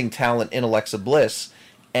amazing talent in Alexa Bliss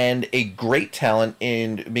and a great talent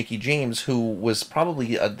in Mickie James, who was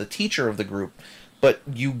probably the teacher of the group. But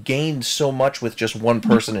you gained so much with just one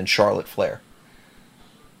person in Charlotte Flair.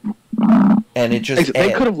 And it just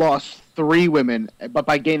They could have lost 3 women, but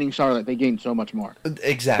by gaining Charlotte, they gained so much more.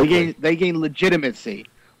 Exactly. They gained legitimacy.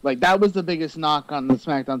 Like, that was the biggest knock on the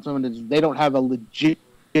SmackDown women is they don't have a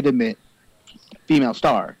legitimate female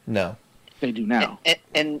star. No. They do now.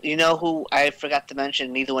 And you know who I forgot to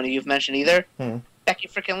mention? Neither one of you've mentioned either. Becky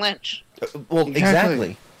freaking Lynch. Well,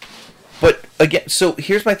 exactly. But again, so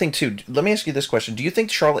here's my thing too. Let me ask you this question: do you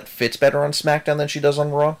think Charlotte fits better on SmackDown than she does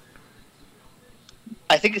on Raw?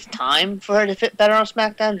 I think it's time for her to fit better on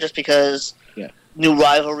SmackDown, just because new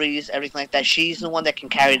rivalries, everything like that. She's the one that can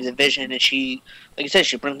carry the division, and she, like you said,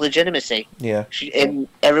 she brings legitimacy. Yeah. And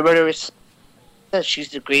everybody says she's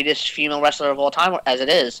the greatest female wrestler of all time, as it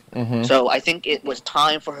is. Mm-hmm. So I think it was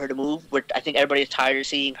time for her to move. I think everybody's tired of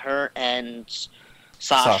seeing her and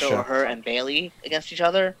Sasha or her and Bayley against each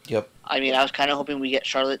other. Yep. I mean, I was kind of hoping we get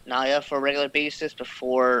Charlotte Nia for a regular basis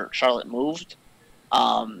before Charlotte moved.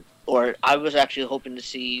 Or I was actually hoping to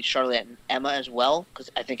see Charlotte and Emma as well, because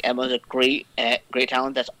I think Emma's a great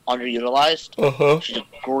talent that's underutilized. She's a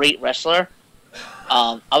great wrestler.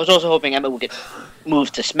 I was also hoping Emma would get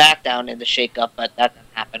moved to SmackDown in the Shakeup, but that didn't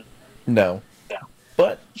happen. No.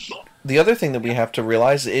 But the other thing that we have to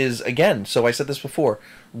realize is, again, so I said this before,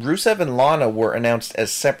 Rusev and Lana were announced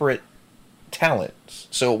as separate talents.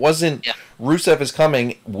 So it wasn't Rusev is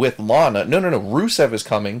coming with Lana. No. Rusev is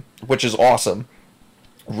coming, which is awesome.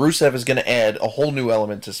 Rusev is going to add a whole new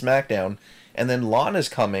element to SmackDown, and then Lana's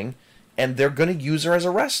coming, and they're going to use her as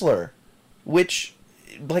a wrestler, which,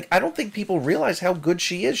 like, I don't think people realize how good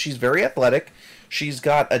she is. She's very athletic. She's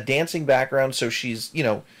got a dancing background, so she's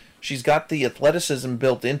got the athleticism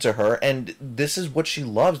built into her, and this is what she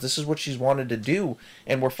loves. This is what she's wanted to do,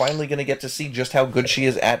 and we're finally going to get to see just how good she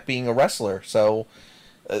is at being a wrestler. So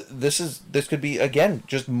this could be, again,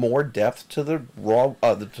 just more depth to the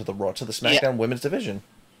SmackDown Women's Division.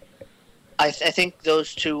 I think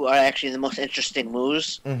those two are actually the most interesting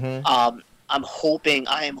moves. Mm-hmm. I am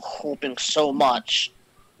hoping so much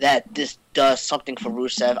that this does something for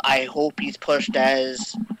Rusev. I hope he's pushed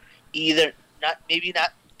as maybe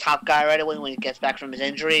not top guy right away when he gets back from his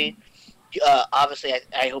injury. Obviously,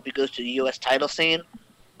 I hope he goes to the U.S. title scene.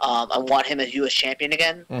 I want him as U.S. champion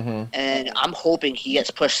again, and I'm hoping he gets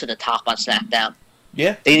pushed to the top on SmackDown.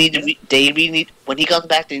 Yeah, they need to. When he comes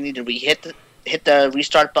back, they need to hit the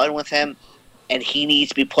restart button with him, and he needs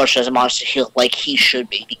to be pushed as a monster heel like he should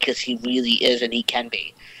be, because he really is and he can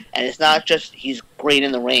be. And it's not just he's great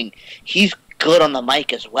in the ring; he's good on the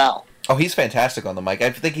mic as well. Oh, he's fantastic on the mic. I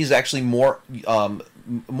think he's actually more of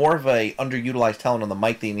a underutilized talent on the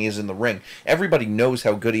mic than he is in the ring. Everybody knows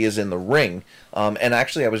how good he is in the ring. And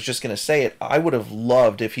actually, I was just going to say it. I would have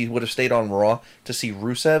loved if he would have stayed on Raw to see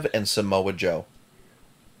Rusev and Samoa Joe.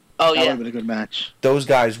 Oh, that would have been a good match. Those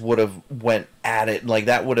guys would have went at it. Like,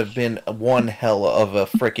 that would have been one hell of a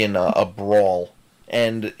freaking a brawl.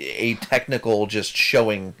 And a technical just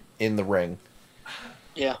showing in the ring.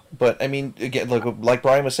 Yeah. But, I mean, again, like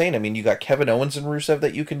Brian was saying, I mean, you got Kevin Owens and Rusev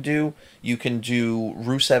that you can do. You can do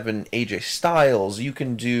Rusev and AJ Styles. You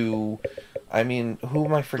can do, I mean, who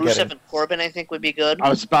am I forgetting? Rusev and Corbin, I think, would be good. I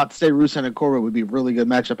was about to say Rusev and Corbin would be a really good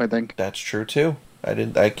matchup, I think. That's true, too.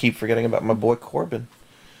 I keep forgetting about my boy Corbin.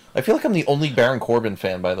 I feel like I'm the only Baron Corbin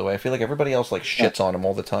fan, by the way. I feel like everybody else, like, shits on him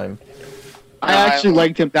all the time. I actually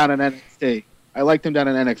liked him down in NXT.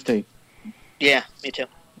 Yeah, me too.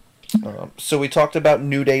 So we talked about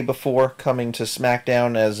New Day before coming to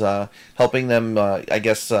SmackDown as helping them,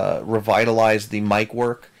 revitalize the mic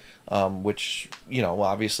work, which,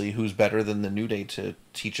 obviously who's better than the New Day to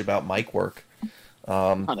teach about mic work?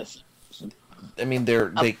 Honestly. I mean,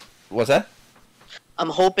 what's that? I'm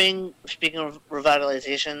hoping, speaking of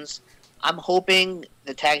revitalizations, I'm hoping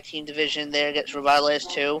the tag team division there gets revitalized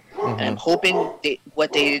too. Mm-hmm. And I'm hoping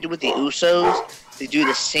what they did with the Usos, they do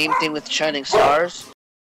the same thing with Shining Stars.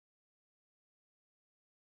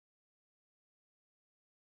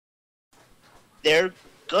 They're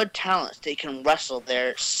good talents. They can wrestle.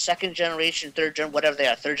 They're second generation, third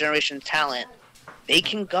generation talent. They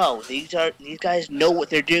can go. These guys know what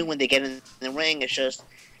they're doing when they get in the ring. It's just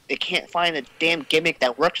they can't find a damn gimmick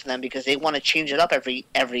that works for them because they want to change it up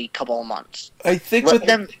every couple of months. I think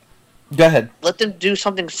Go ahead. Let them do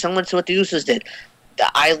something similar to what the Usos did.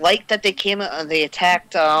 I like that they came and they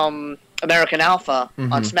attacked American Alpha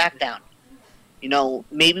on SmackDown.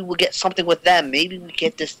 Maybe we'll get something with them. Maybe we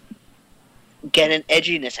get an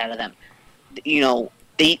edginess out of them.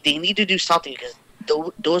 They need to do something because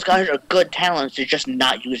those guys are good talents. They're just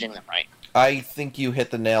not using them right. I think you hit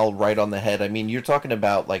the nail right on the head. I mean, you're talking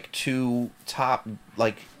about like two top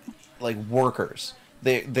like workers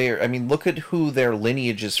I mean, look at who their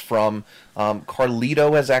lineage is from.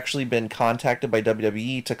 Carlito has actually been contacted by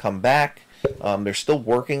WWE to come back. They're still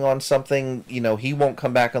working on something. You know, he won't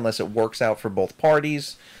come back unless it works out for both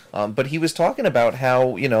parties. But he was talking about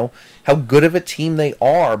how, you know, how good of a team they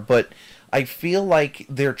are, but I feel like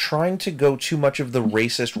they're trying to go too much of the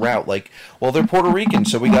racist route. Like, well, they're Puerto Rican,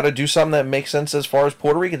 so we got to do something that makes sense as far as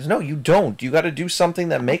Puerto Ricans. No, you don't. You got to do something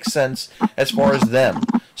that makes sense as far as them.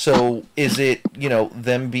 So is it, you know,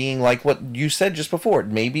 them being like what you said just before?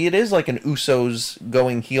 Maybe it is like an Usos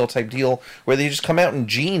going heel type deal where they just come out in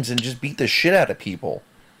jeans and just beat the shit out of people.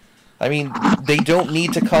 I mean, they don't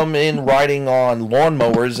need to come in riding on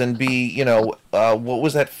lawnmowers and be, you know, what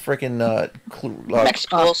was that frickin'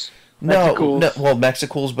 Mexicals. No, well,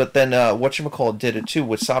 Mexicals, but then whatchamacallit did it too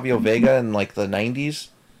with Savio Vega in like the 90s.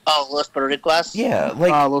 Oh, Los Boricuas? Yeah, like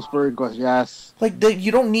Los Boricuas, yes. Like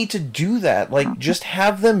you don't need to do that. Like just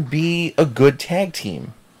have them be a good tag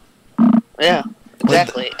team. Yeah,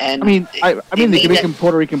 exactly. And I mean, they could make that, them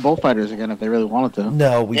Puerto Rican bullfighters again if they really wanted to.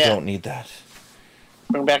 No, we don't need that.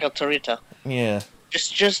 Bring back El Torito. Yeah.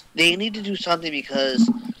 Just they need to do something because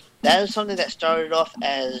that is something that started off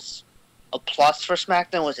as a plus for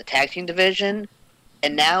SmackDown was the tag team division,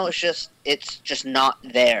 and now it's just not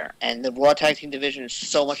there. And the Raw tag team division is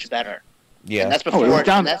so much better. Yeah, and that's before it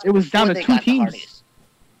was down to two teams.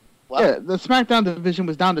 Well, yeah, the SmackDown division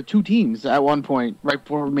was down to two teams at one point, right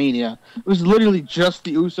before Mania. It was literally just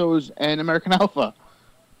the Usos and American Alpha.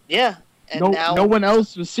 Yeah, and now no one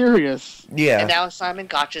else was serious. Yeah, and now Simon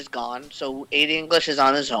Gotch's gone, so Aiden English is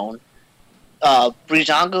on his own.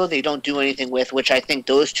 Breezango, they don't do anything with, which I think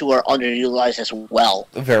those two are underutilized as well.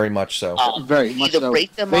 Very much so. Very much so. Either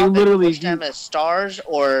break them up and push them as stars,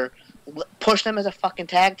 or push them as a fucking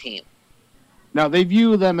tag team. No, they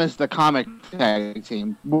view them as the comic tag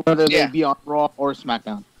team, whether they be on Raw or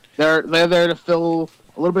SmackDown. They're there to fill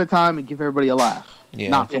a little bit of time and give everybody a laugh,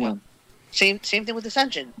 not to win. Same thing with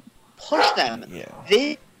Ascension. Push them. Yeah.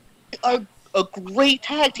 They are a great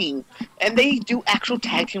tag team, and they do actual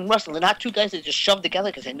tag team wrestling. They're not two guys that just shove together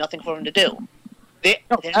because they have nothing for them to do. They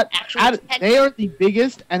are the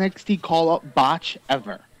biggest NXT call-up botch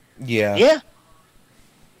ever. Yeah. Yeah.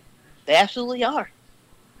 They absolutely are.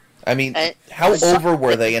 I mean, how over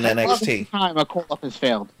were they in NXT? Time a call-up has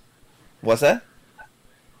failed. What's that?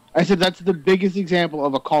 I said that's the biggest example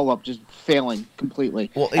of a call-up just failing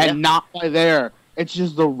completely. Well, and not by there. It's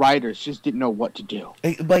just the writers just didn't know what to do.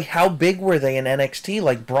 Like, how big were they in NXT?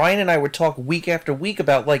 Like, Brian and I would talk week after week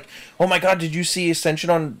about, like, oh my god, did you see Ascension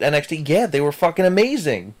on NXT? Yeah, they were fucking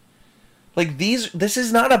amazing. Like, this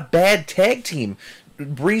is not a bad tag team.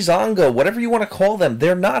 Breezango, whatever you want to call them,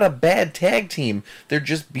 they're not a bad tag team. They're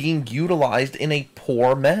just being utilized in a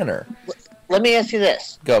poor manner. Let me ask you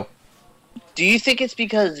this. Go. Do you think it's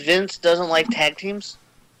because Vince doesn't like tag teams?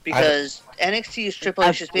 Because NXT is Triple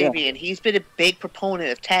H's baby, and he's been a big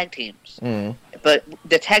proponent of tag teams. Mm. But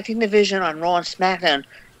the tag team division on Raw and SmackDown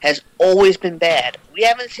has always been bad. We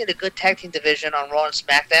haven't seen a good tag team division on Raw and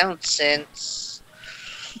SmackDown since,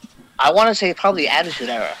 I want to say, probably the Attitude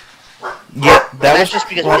Era. Yeah, that's just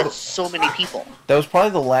because we had so many people. That was probably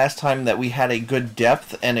the last time that we had a good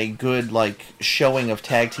depth and a good showing of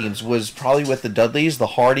tag teams was probably with the Dudleys, the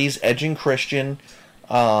Hardys, Edge and Christian.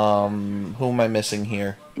 Who am I missing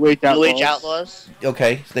here? New Age Outlaws.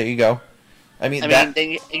 Okay, there you go. I mean,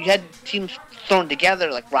 then you had teams thrown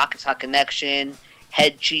together like Rocket Sock Connection,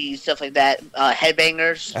 Head Cheese, stuff like that.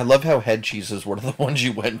 Headbangers. I love how Head Cheese is one of the ones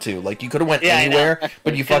you went to. Like, you could have went anywhere,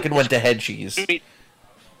 but you fucking went to Head Cheese.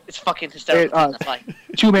 It's fucking hysterical.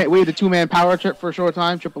 We had a two-man power trip for a short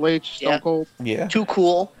time. Triple H, Stone Cold. Yeah. Too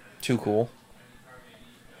cool.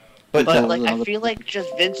 But I feel like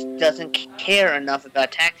just Vince doesn't care enough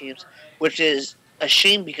about tag teams, which is a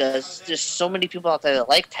shame because there's so many people out there that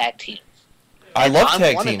like tag teams. I love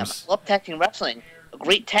tag teams. I love tag team wrestling. A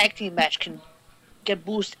great tag team match can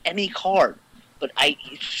boost any card, but I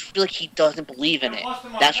feel like he doesn't believe in it.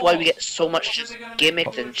 That's why we get so much just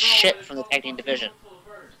gimmicks and shit from the tag team division.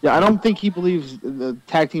 Yeah, I don't think he believes the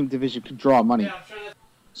tag team division can draw money.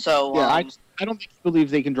 So I don't think he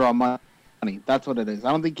believes they can draw money. That's what it is.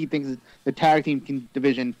 I don't think he thinks the tag team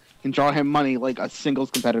division can draw him money like a singles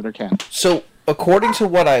competitor can. So, according to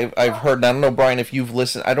what I've heard, and I don't know, Brian, if you've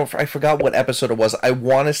listened, I forgot what episode it was. I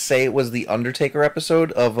want to say it was the Undertaker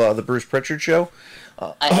episode of the Bruce Pritchard show.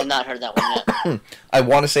 I have not heard that one yet. I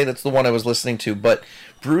want to say that's the one I was listening to, but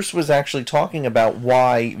Bruce was actually talking about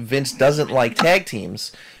why Vince doesn't like tag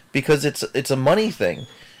teams, because it's a money thing.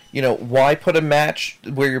 You know, why put a match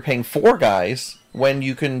where you're paying 4 guys when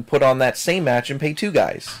you can put on that same match and pay 2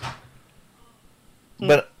 guys?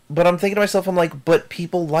 But I'm thinking to myself, I'm like, but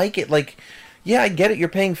people like it. Like, Yeah, I get it. You're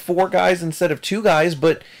paying 4 guys instead of 2 guys,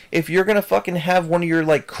 but if you're gonna fucking have one of your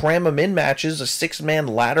like cram 'em in matches, a 6-man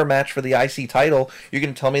ladder match for the IC title, you're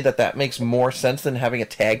gonna tell me that makes more sense than having a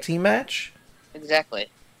tag team match? Exactly.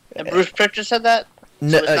 And Bruce Pritchard said that.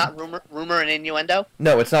 No, So it's not rumor and innuendo.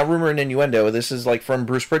 no, it's not rumor and innuendo. This is like from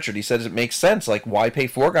Bruce Pritchard. He says it makes sense. Like, why pay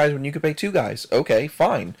 4 guys when you could pay 2 guys? Okay,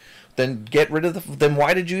 fine. Then get rid of the. Then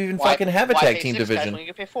why did you even fucking have a tag team Why pay 6 guys division? when you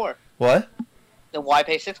could pay 4? What? Then why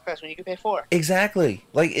pay 6 guys when you could pay 4? Exactly.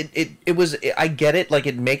 Like it was. I get it. Like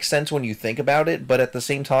it makes sense when you think about it, but at the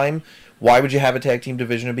same time, why would you have a tag team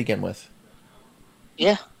division to begin with?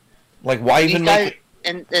 Yeah. Like why even make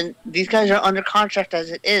it? And these guys are under contract as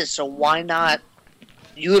it is, so why not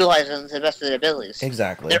utilize them to the best of their abilities?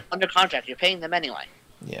 Exactly. They're under contract. You're paying them anyway.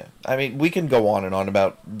 Yeah. I mean, we can go on and on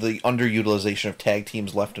about the underutilization of tag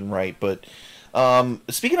teams left and right, but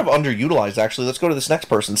speaking of underutilized, actually, let's go to this next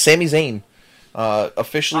person, Sami Zayn.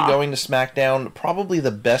 Officially going to SmackDown, probably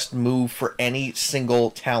the best move for any single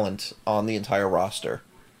talent on the entire roster.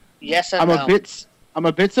 Yes and I'm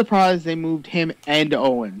a bit surprised they moved him and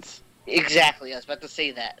Owens. Exactly. I was about to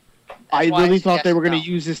say that. I really thought they were going to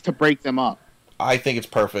use this to break them up. I think it's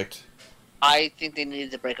perfect. I think they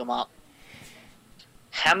needed to break them up.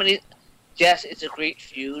 Yes, it's a great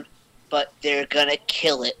feud, but they're going to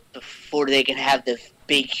kill it before they can have the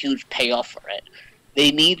big, huge payoff for it. They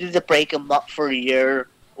needed to break them up for a year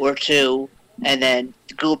or two, and then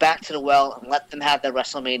go back to the well and let them have the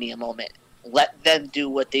WrestleMania moment. Let them do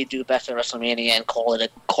what they do best at WrestleMania and call it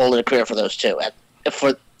a career for those two,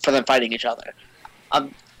 for them fighting each other.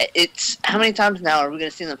 It's how many times now are we going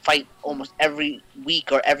to see them fight almost every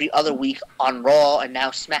week or every other week on Raw and now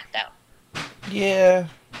SmackDown? Yeah.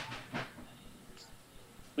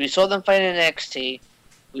 We saw them fight in NXT.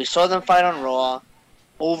 We saw them fight on Raw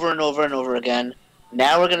over and over and over again.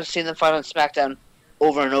 Now we're going to see them fight on SmackDown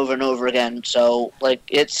over and over and over again. So, like,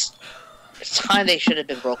 it's time they should have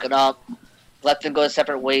been broken up. Let them go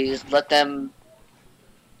separate ways. Let them...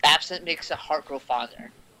 Absent makes the heart grow fonder.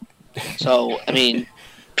 So, I mean,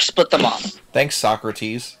 split them up. Thanks,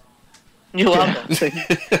 Socrates. You're welcome.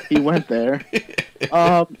 He went there.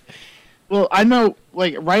 Well, I know,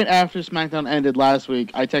 like, right after SmackDown ended last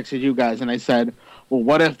week, I texted you guys and I said, well,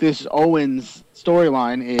 what if this Owens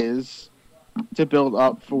storyline is to build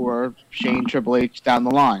up for Shane Triple H down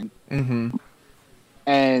the line? Mm-hmm.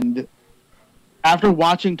 And after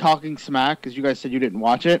watching Talking Smack, because you guys said you didn't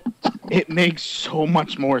watch it, it makes so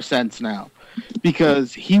much more sense now.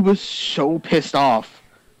 Because he was so pissed off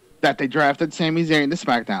that they drafted Sami Zayn to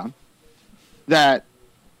SmackDown, that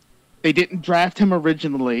they didn't draft him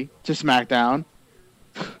originally to SmackDown,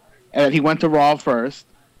 and he went to Raw first,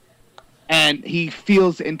 and he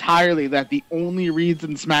feels entirely that the only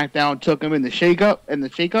reason SmackDown took him in the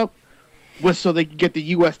Shakeup was so they could get the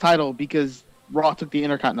U.S. title because Raw took the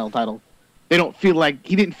Intercontinental title. He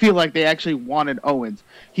didn't feel like they actually wanted Owens.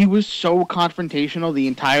 He was so confrontational the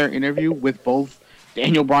entire interview with both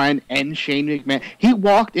Daniel Bryan and Shane McMahon. He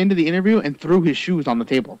walked into the interview and threw his shoes on the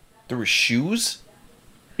table. There were shoes?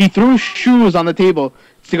 He threw his shoes on the table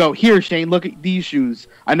to go, here, Shane, look at these shoes.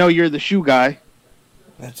 I know you're the shoe guy.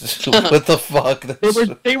 That's just, what the fuck?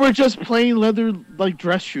 They were just plain leather, like,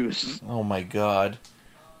 dress shoes. Oh my god.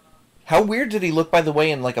 How weird did he look, by the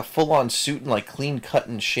way, in like a full-on suit and like clean cut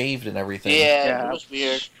and shaved and everything? Yeah, it was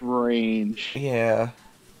weird. Strange. Yeah.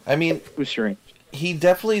 I mean, It was strange. he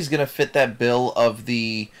definitely is gonna fit that bill of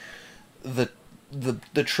the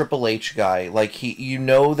Triple H guy. Like you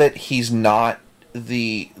know that he's not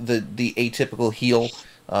the atypical heel.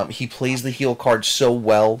 He plays the heel card so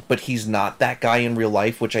well, but he's not that guy in real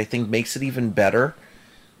life, which I think makes it even better.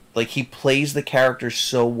 Like, he plays the character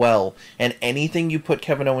so well, and anything you put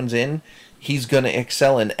Kevin Owens in, he's going to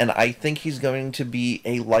excel in, and I think he's going to be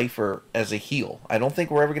a lifer as a heel. I don't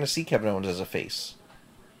think we're ever going to see Kevin Owens as a face.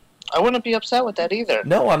 I wouldn't be upset with that either.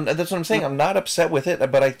 No, that's what I'm saying. I'm not upset with it,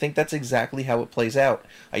 but I think that's exactly how it plays out.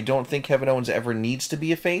 I don't think Kevin Owens ever needs to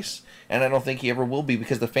be a face, and I don't think he ever will be,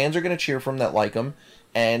 because the fans are going to cheer for him that like him,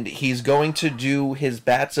 and he's going to do his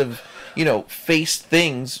bats of, face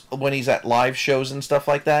things when he's at live shows and stuff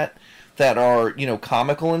like that are,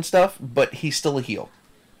 comical and stuff, but he's still a heel.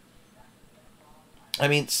 I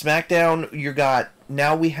mean, SmackDown,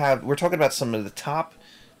 we're talking about some of the top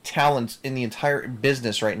talents in the entire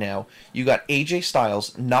business right now. You got AJ Styles,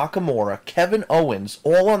 Nakamura, Kevin Owens,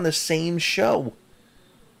 all on the same show.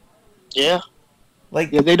 Yeah.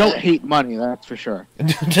 Yeah, they don't hate money, that's for sure.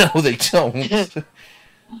 No, they don't.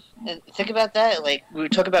 And think about that. Like, we were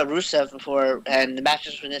talking about Rusev before, and the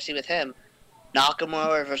matches we're going to see with him.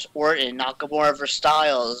 Nakamura versus Orton, Nakamura versus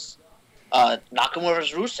Styles, Nakamura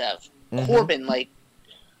versus Rusev, Corbin. Like,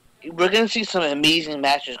 we're going to see some amazing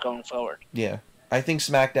matches going forward. Yeah. I think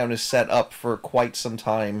SmackDown is set up for quite some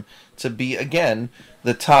time to be, again,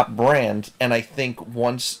 the top brand. And I think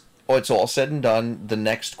once it's all said and done, the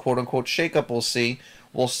next quote-unquote shakeup we'll see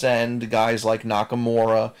will send guys like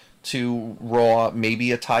Nakamura to Raw,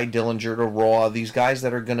 maybe a Ty Dillinger to Raw, these guys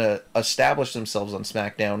that are going to establish themselves on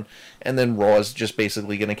SmackDown, and then Raw is just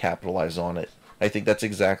basically going to capitalize on it. I think that's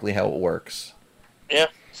exactly how it works. Yeah.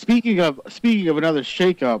 Speaking of another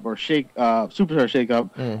shakeup or superstar shakeup,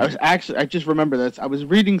 I just remember this. I was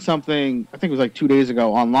reading something, I think it was like 2 days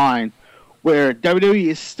ago online, where WWE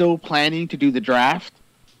is still planning to do the draft,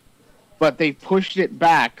 but they pushed it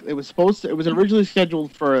back. It was originally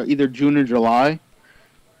scheduled for either June or July,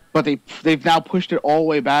 but they've now pushed it all the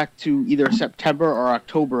way back to either September or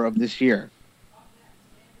October of this year.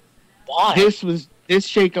 Why? This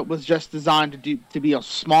shakeup was just designed to be a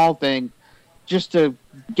small thing, just to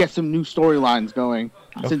get some new storylines going.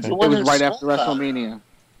 Okay. Since it was right after WrestleMania.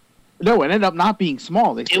 No, it ended up not being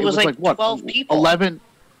small. It was like what, 12 people. 11.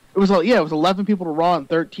 It was 11 people to Raw and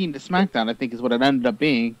 13 to SmackDown, I think is what it ended up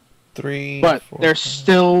being. But they're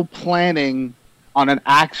still planning on an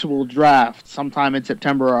actual draft sometime in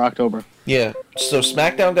September or October. Yeah, so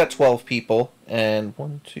SmackDown got 12 people, and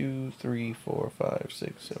 1, 2, 3, 4, 5,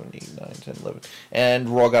 6, 7, 8, 9, 10, 11. And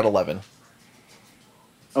Raw got 11.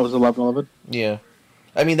 Oh, it was 11-11? Yeah.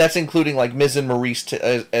 I mean, that's including, like, Miz and Maurice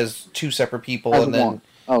as two separate people, As and then... one.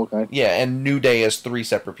 Oh, okay. Yeah, and New Day as 3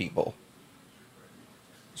 separate people.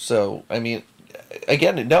 So, I mean,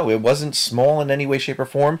 again, no, it wasn't small in any way, shape, or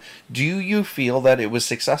form. Do you feel that it was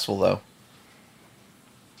successful, though?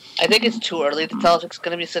 I think it's too early to tell if it's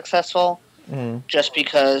going to be successful, just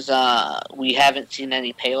because we haven't seen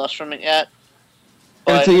any payoffs from it yet.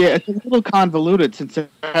 But it's a little convoluted since they're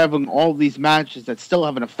having all these matches that still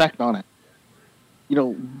have an effect on it. You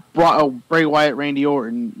know, Bray Wyatt, Randy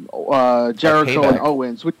Orton, Jericho, and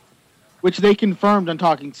Owens, which they confirmed on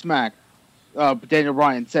Talking Smack. Daniel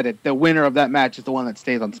Bryan said it. The winner of that match is the one that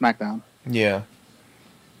stays on SmackDown. Yeah.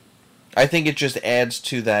 I think it just adds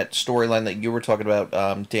to that storyline that you were talking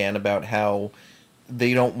about, Dan, about how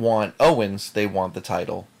they don't want Owens, they want the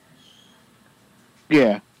title.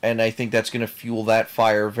 Yeah. And I think that's going to fuel that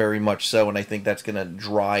fire very much so, and I think that's going to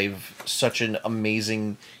drive such an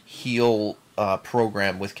amazing heel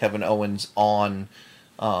program with Kevin Owens on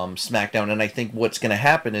SmackDown. And I think what's going to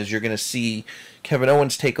happen is you're going to see Kevin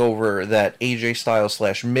Owens take over that AJ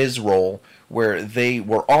Styles / Miz role, where they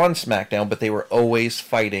were on SmackDown, but they were always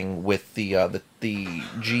fighting with the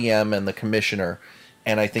GM and the commissioner.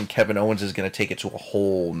 And I think Kevin Owens is going to take it to a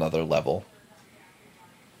whole nother level.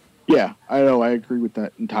 Yeah, I know. I agree with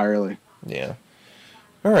that entirely. Yeah.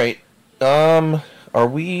 All right.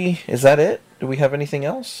 Is that it? Do we have anything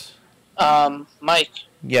else? Mike.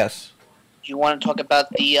 Yes. Do you want to talk about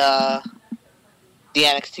the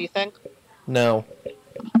NXT thing? No.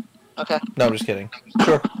 Okay. No, I'm just kidding.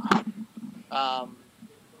 Sure.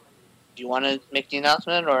 Do you want to make the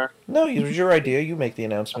announcement, or? No, it was your idea. You make the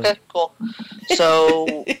announcement. Okay, cool.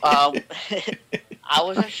 So, I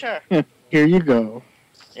wasn't sure. Here you go.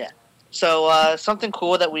 Yeah. So, something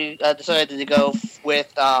cool that we decided to go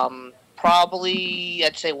with, probably,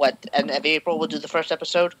 I'd say, end of April we'll do the first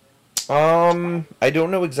episode? I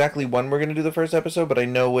don't know exactly when we're going to do the first episode, but I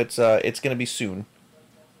know it's going to be soon.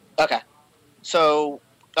 Okay. So,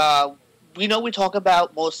 we know we talk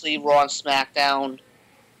about mostly Raw and SmackDown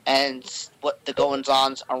and what the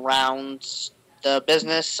goings-ons around the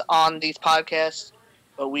business on these podcasts,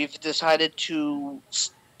 but we've decided to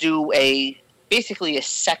do basically a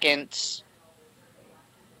second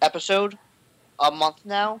episode a month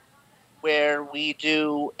now, where we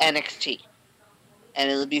do NXT. And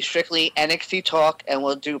it'll be strictly NXT talk, and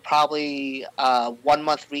we'll do probably 1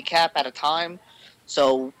 month recap at a time.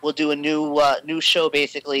 So we'll do a new show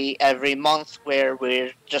basically every month where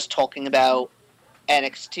we're just talking about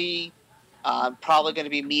NXT. Probably going to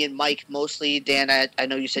be me and Mike mostly. Dan, I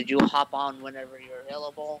know you said you'll hop on whenever you're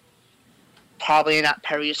available. Probably not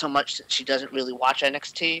Perry so much since she doesn't really watch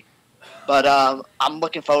NXT. But I'm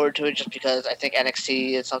looking forward to it just because I think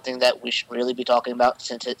NXT is something that we should really be talking about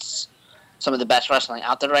since it's some of the best wrestling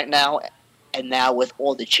out there right now. And now with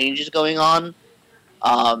all the changes going on,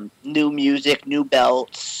 new music, new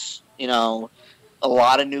belts, a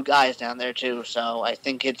lot of new guys down there too. So I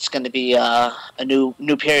think it's going to be a new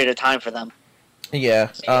period of time for them.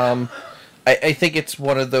 Yeah. I think it's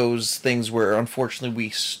one of those things where unfortunately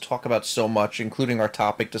we talk about so much, including our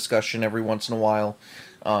topic discussion every once in a while,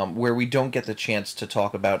 where we don't get the chance to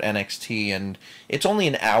talk about NXT, and it's only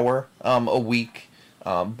an hour a week.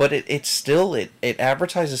 But it still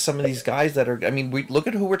advertises some of these guys that are. I mean, we look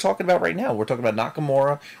at who we're talking about right now. We're talking about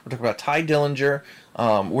Nakamura. We're talking about Ty Dillinger.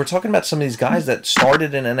 We're talking about some of these guys that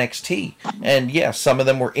started in NXT, and yeah, some of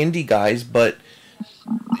them were indie guys, but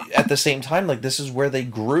at the same time, like, this is where they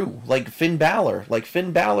grew. Like Finn Balor. Like,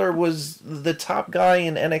 Finn Balor was the top guy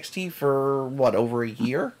in NXT for what, over a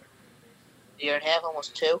year? Year and a half,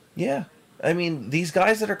 almost 2. Yeah. I mean, these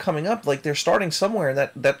guys that are coming up, like, they're starting somewhere, and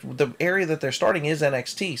that the area that they're starting is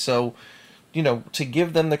NXT. So, you know, to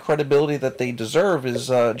give them the credibility that they deserve is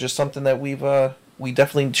just something that we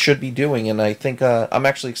definitely should be doing. And I think I'm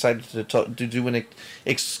actually excited to do an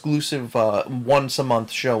exclusive once a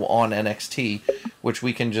month show on NXT, which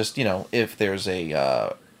we can just, you know, if there's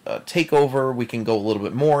a takeover, we can go a little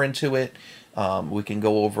bit more into it. We can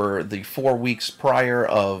go over the 4 weeks prior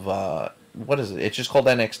of what is it? It's just called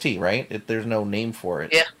NXT, right? There's no name for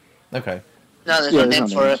it. Yeah. Okay. No, there's no name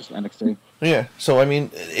for it. It's just NXT. Yeah. So I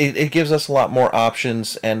mean, it gives us a lot more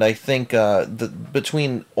options, and I think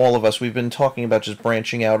between all of us, we've been talking about just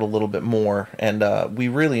branching out a little bit more, and we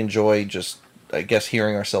really enjoy just, I guess,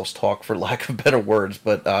 hearing ourselves talk, for lack of better words.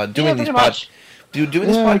 But doing these doing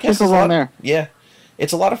this podcast is a lot. There. Yeah.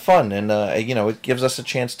 It's a lot of fun, and you know, it gives us a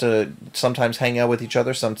chance to sometimes hang out with each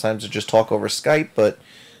other, sometimes to just talk over Skype, but.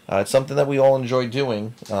 It's something that we all enjoy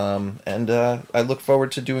doing, and I look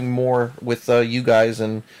forward to doing more with you guys,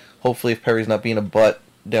 and hopefully if Perry's not being a butt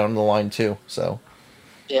down the line too. So,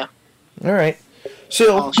 yeah. All right.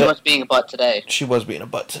 So she was being a butt today. She was being a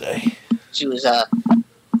butt today. She was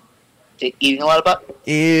eating a lot of butt.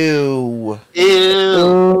 Ew.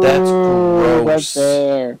 Ew. That's gross. Right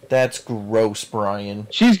there. That's gross, Brian.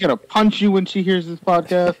 She's gonna punch you when she hears this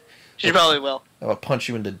podcast. She probably will. I'll punch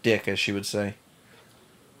you in the dick, as she would say.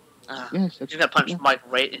 Yes, she's gonna punch Mike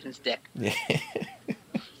right in his dick. Yeah.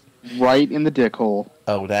 Right in the dick hole.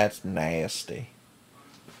 Oh, that's nasty.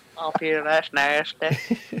 Oh, Peter, that's nasty.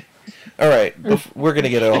 All right, we're gonna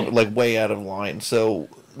get like way out of line, so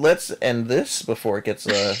let's end this before it gets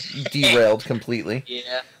derailed completely.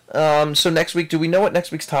 Yeah. So next week, do we know what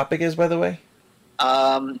next week's topic is, by the way?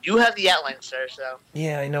 You have the outline, sir. So.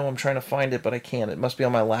 Yeah, I know. I'm trying to find it, but I can't. It must be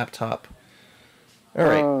on my laptop. All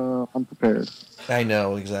right. I'm prepared. I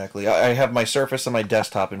know, exactly. I have my Surface and my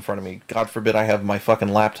desktop in front of me. God forbid I have my fucking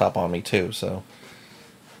laptop on me, too, so...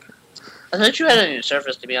 I thought you had it on your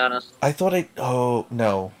Surface, to be honest. I thought I... Oh,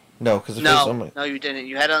 no. No, because it was on my... No, you didn't.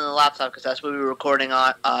 You had it on the laptop, because that's what we were recording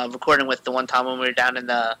with the one time when we were down in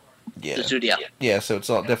the studio. Yeah, so it's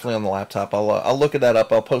definitely on the laptop. I'll look at that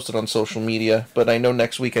up. I'll post it on social media. But I know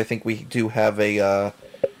next week I think we do have a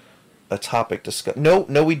topic discuss... No,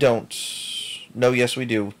 we don't. No, yes, we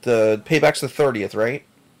do. The Payback's the 30th, right?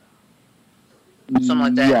 Something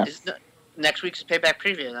like that. Yeah. Next week's Payback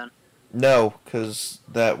preview, then? No, because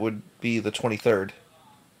that would be the 23rd.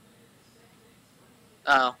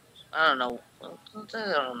 Oh, I don't know.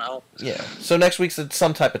 I don't know. Yeah, so next week's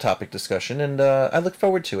some type of topic discussion, and I look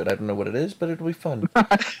forward to it. I don't know what it is, but it'll be fun.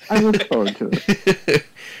 I look forward to it.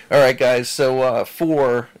 All right, guys. So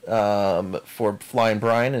for Flying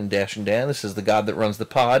Brian and Dashing Dan, this is the God that runs the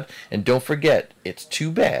pod, and don't forget, it's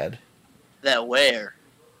too bad that we're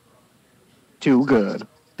too good.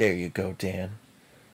 There you go, Dan.